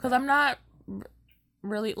it. Because I'm not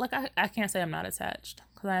really, like, I can't say I'm not attached.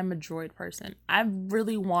 Because I'm a Droid person. I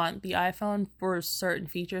really want the iPhone for certain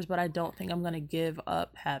features, but I don't think I'm going to give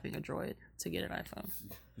up having a Droid to get an iPhone.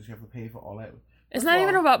 Because you have to pay for all that. It's not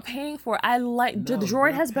even about paying for it. The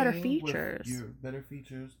Droid has better features. Better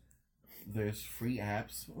features. There's free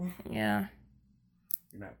apps. Yeah.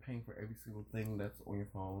 You're not paying for every single thing that's on your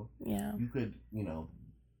phone. Yeah. You could,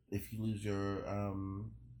 if you lose your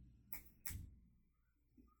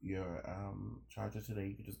charger today,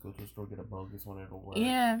 you could just go to a store, get a bogus one, it'll work.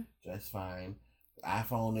 Yeah. Just fine.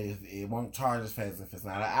 iPhone it won't charge as fast if it's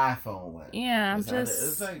not an iPhone one. Yeah,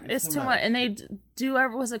 it's too much. And they do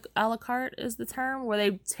was it a la carte is the term, where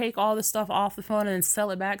they take all the stuff off the phone and then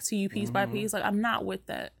sell it back to you piece by piece. Like, I'm not with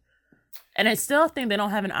that. And I still think they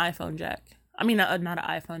don't have an iPhone jack. I mean, not an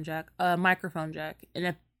iPhone jack, a microphone jack. And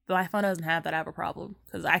if the iPhone doesn't have that, I have a problem,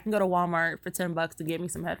 because I can go to Walmart for $10 to get me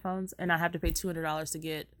some headphones, and I have to pay $200 to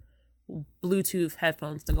get Bluetooth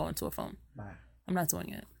headphones to go into a phone. Bye. I'm not doing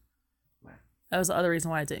it. That was the other reason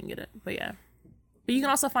why I didn't get it. But yeah. But you can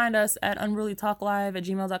also find us at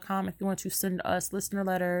unrulytalklive@gmail.com if you want to send us listener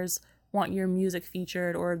letters, want your music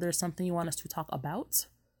featured, or if there's something you want us to talk about,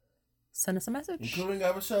 send us a message. Including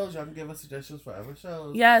other shows. Y'all can give us suggestions for other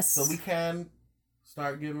shows. Yes. So we can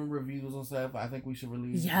start giving reviews and stuff. I think we should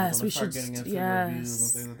release. Yes, we should. Getting into reviews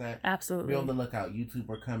and things like that. Absolutely. Be on the lookout. YouTube,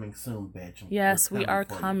 we're coming soon, bitch. Yes, we are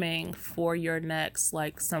coming for your next,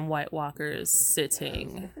 like, some White Walkers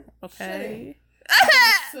sitting. Okay.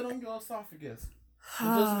 Sit on your esophagus.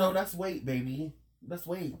 And just know that's weight, baby. That's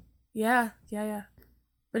weight. Yeah.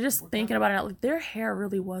 But just thinking about it, like, their hair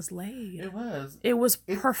really was laid. It was. It was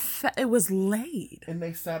perfect. It was laid. And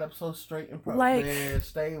they sat up so straight and proper. Like,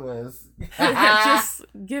 bitch, they was. Just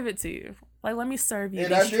give it to you. Like, let me serve you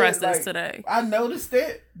these tresses today. I noticed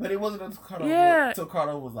it, but it wasn't until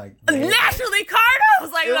Cardo was like, bitch. Naturally, Cardo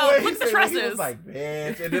was like, no, look at the tresses. He was like,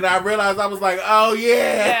 bitch. And then I realized, I was like, oh,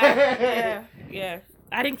 yeah. Yeah.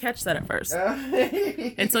 I didn't catch that at first.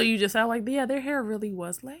 Until you just said, like, yeah, their hair really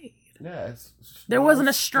was laid. Yeah. There wasn't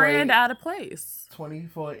a strand out of place.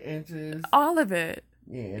 24 inches. All of it.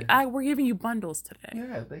 Yeah. We're giving you bundles today.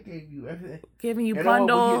 Yeah, they gave you everything. Giving you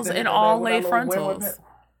bundles and all laid frontals.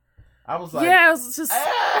 I was like, yeah, it was just.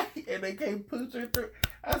 And they came pushing through.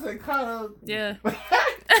 I said, Cardo. Yeah.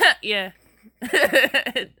 Yeah.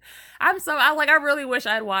 I really wish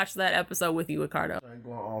I'd watched that episode with you with Cardo. I'm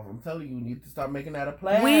going off. I'm telling you, you need to start making that a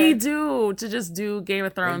plan. We do, to just do Game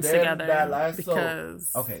of Thrones together.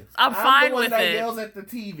 Because I'm fine with it. Yells at the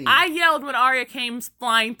TV. I yelled when Arya came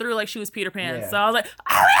flying through like she was Peter Pan. Yeah. So I was like,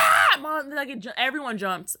 Arya! Mom, like, everyone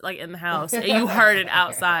jumped like in the house, and you heard it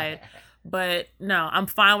outside. But no, I'm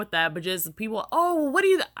fine with that. But just people,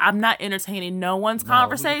 I'm not entertaining no one's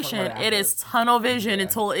conversation. It is tunnel vision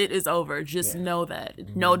until it is over. Just know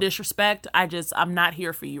that. No disrespect. I'm not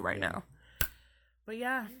here for you right now. But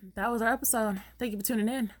yeah, that was our episode. Thank you for tuning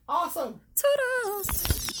in. Awesome.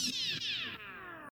 Toodles.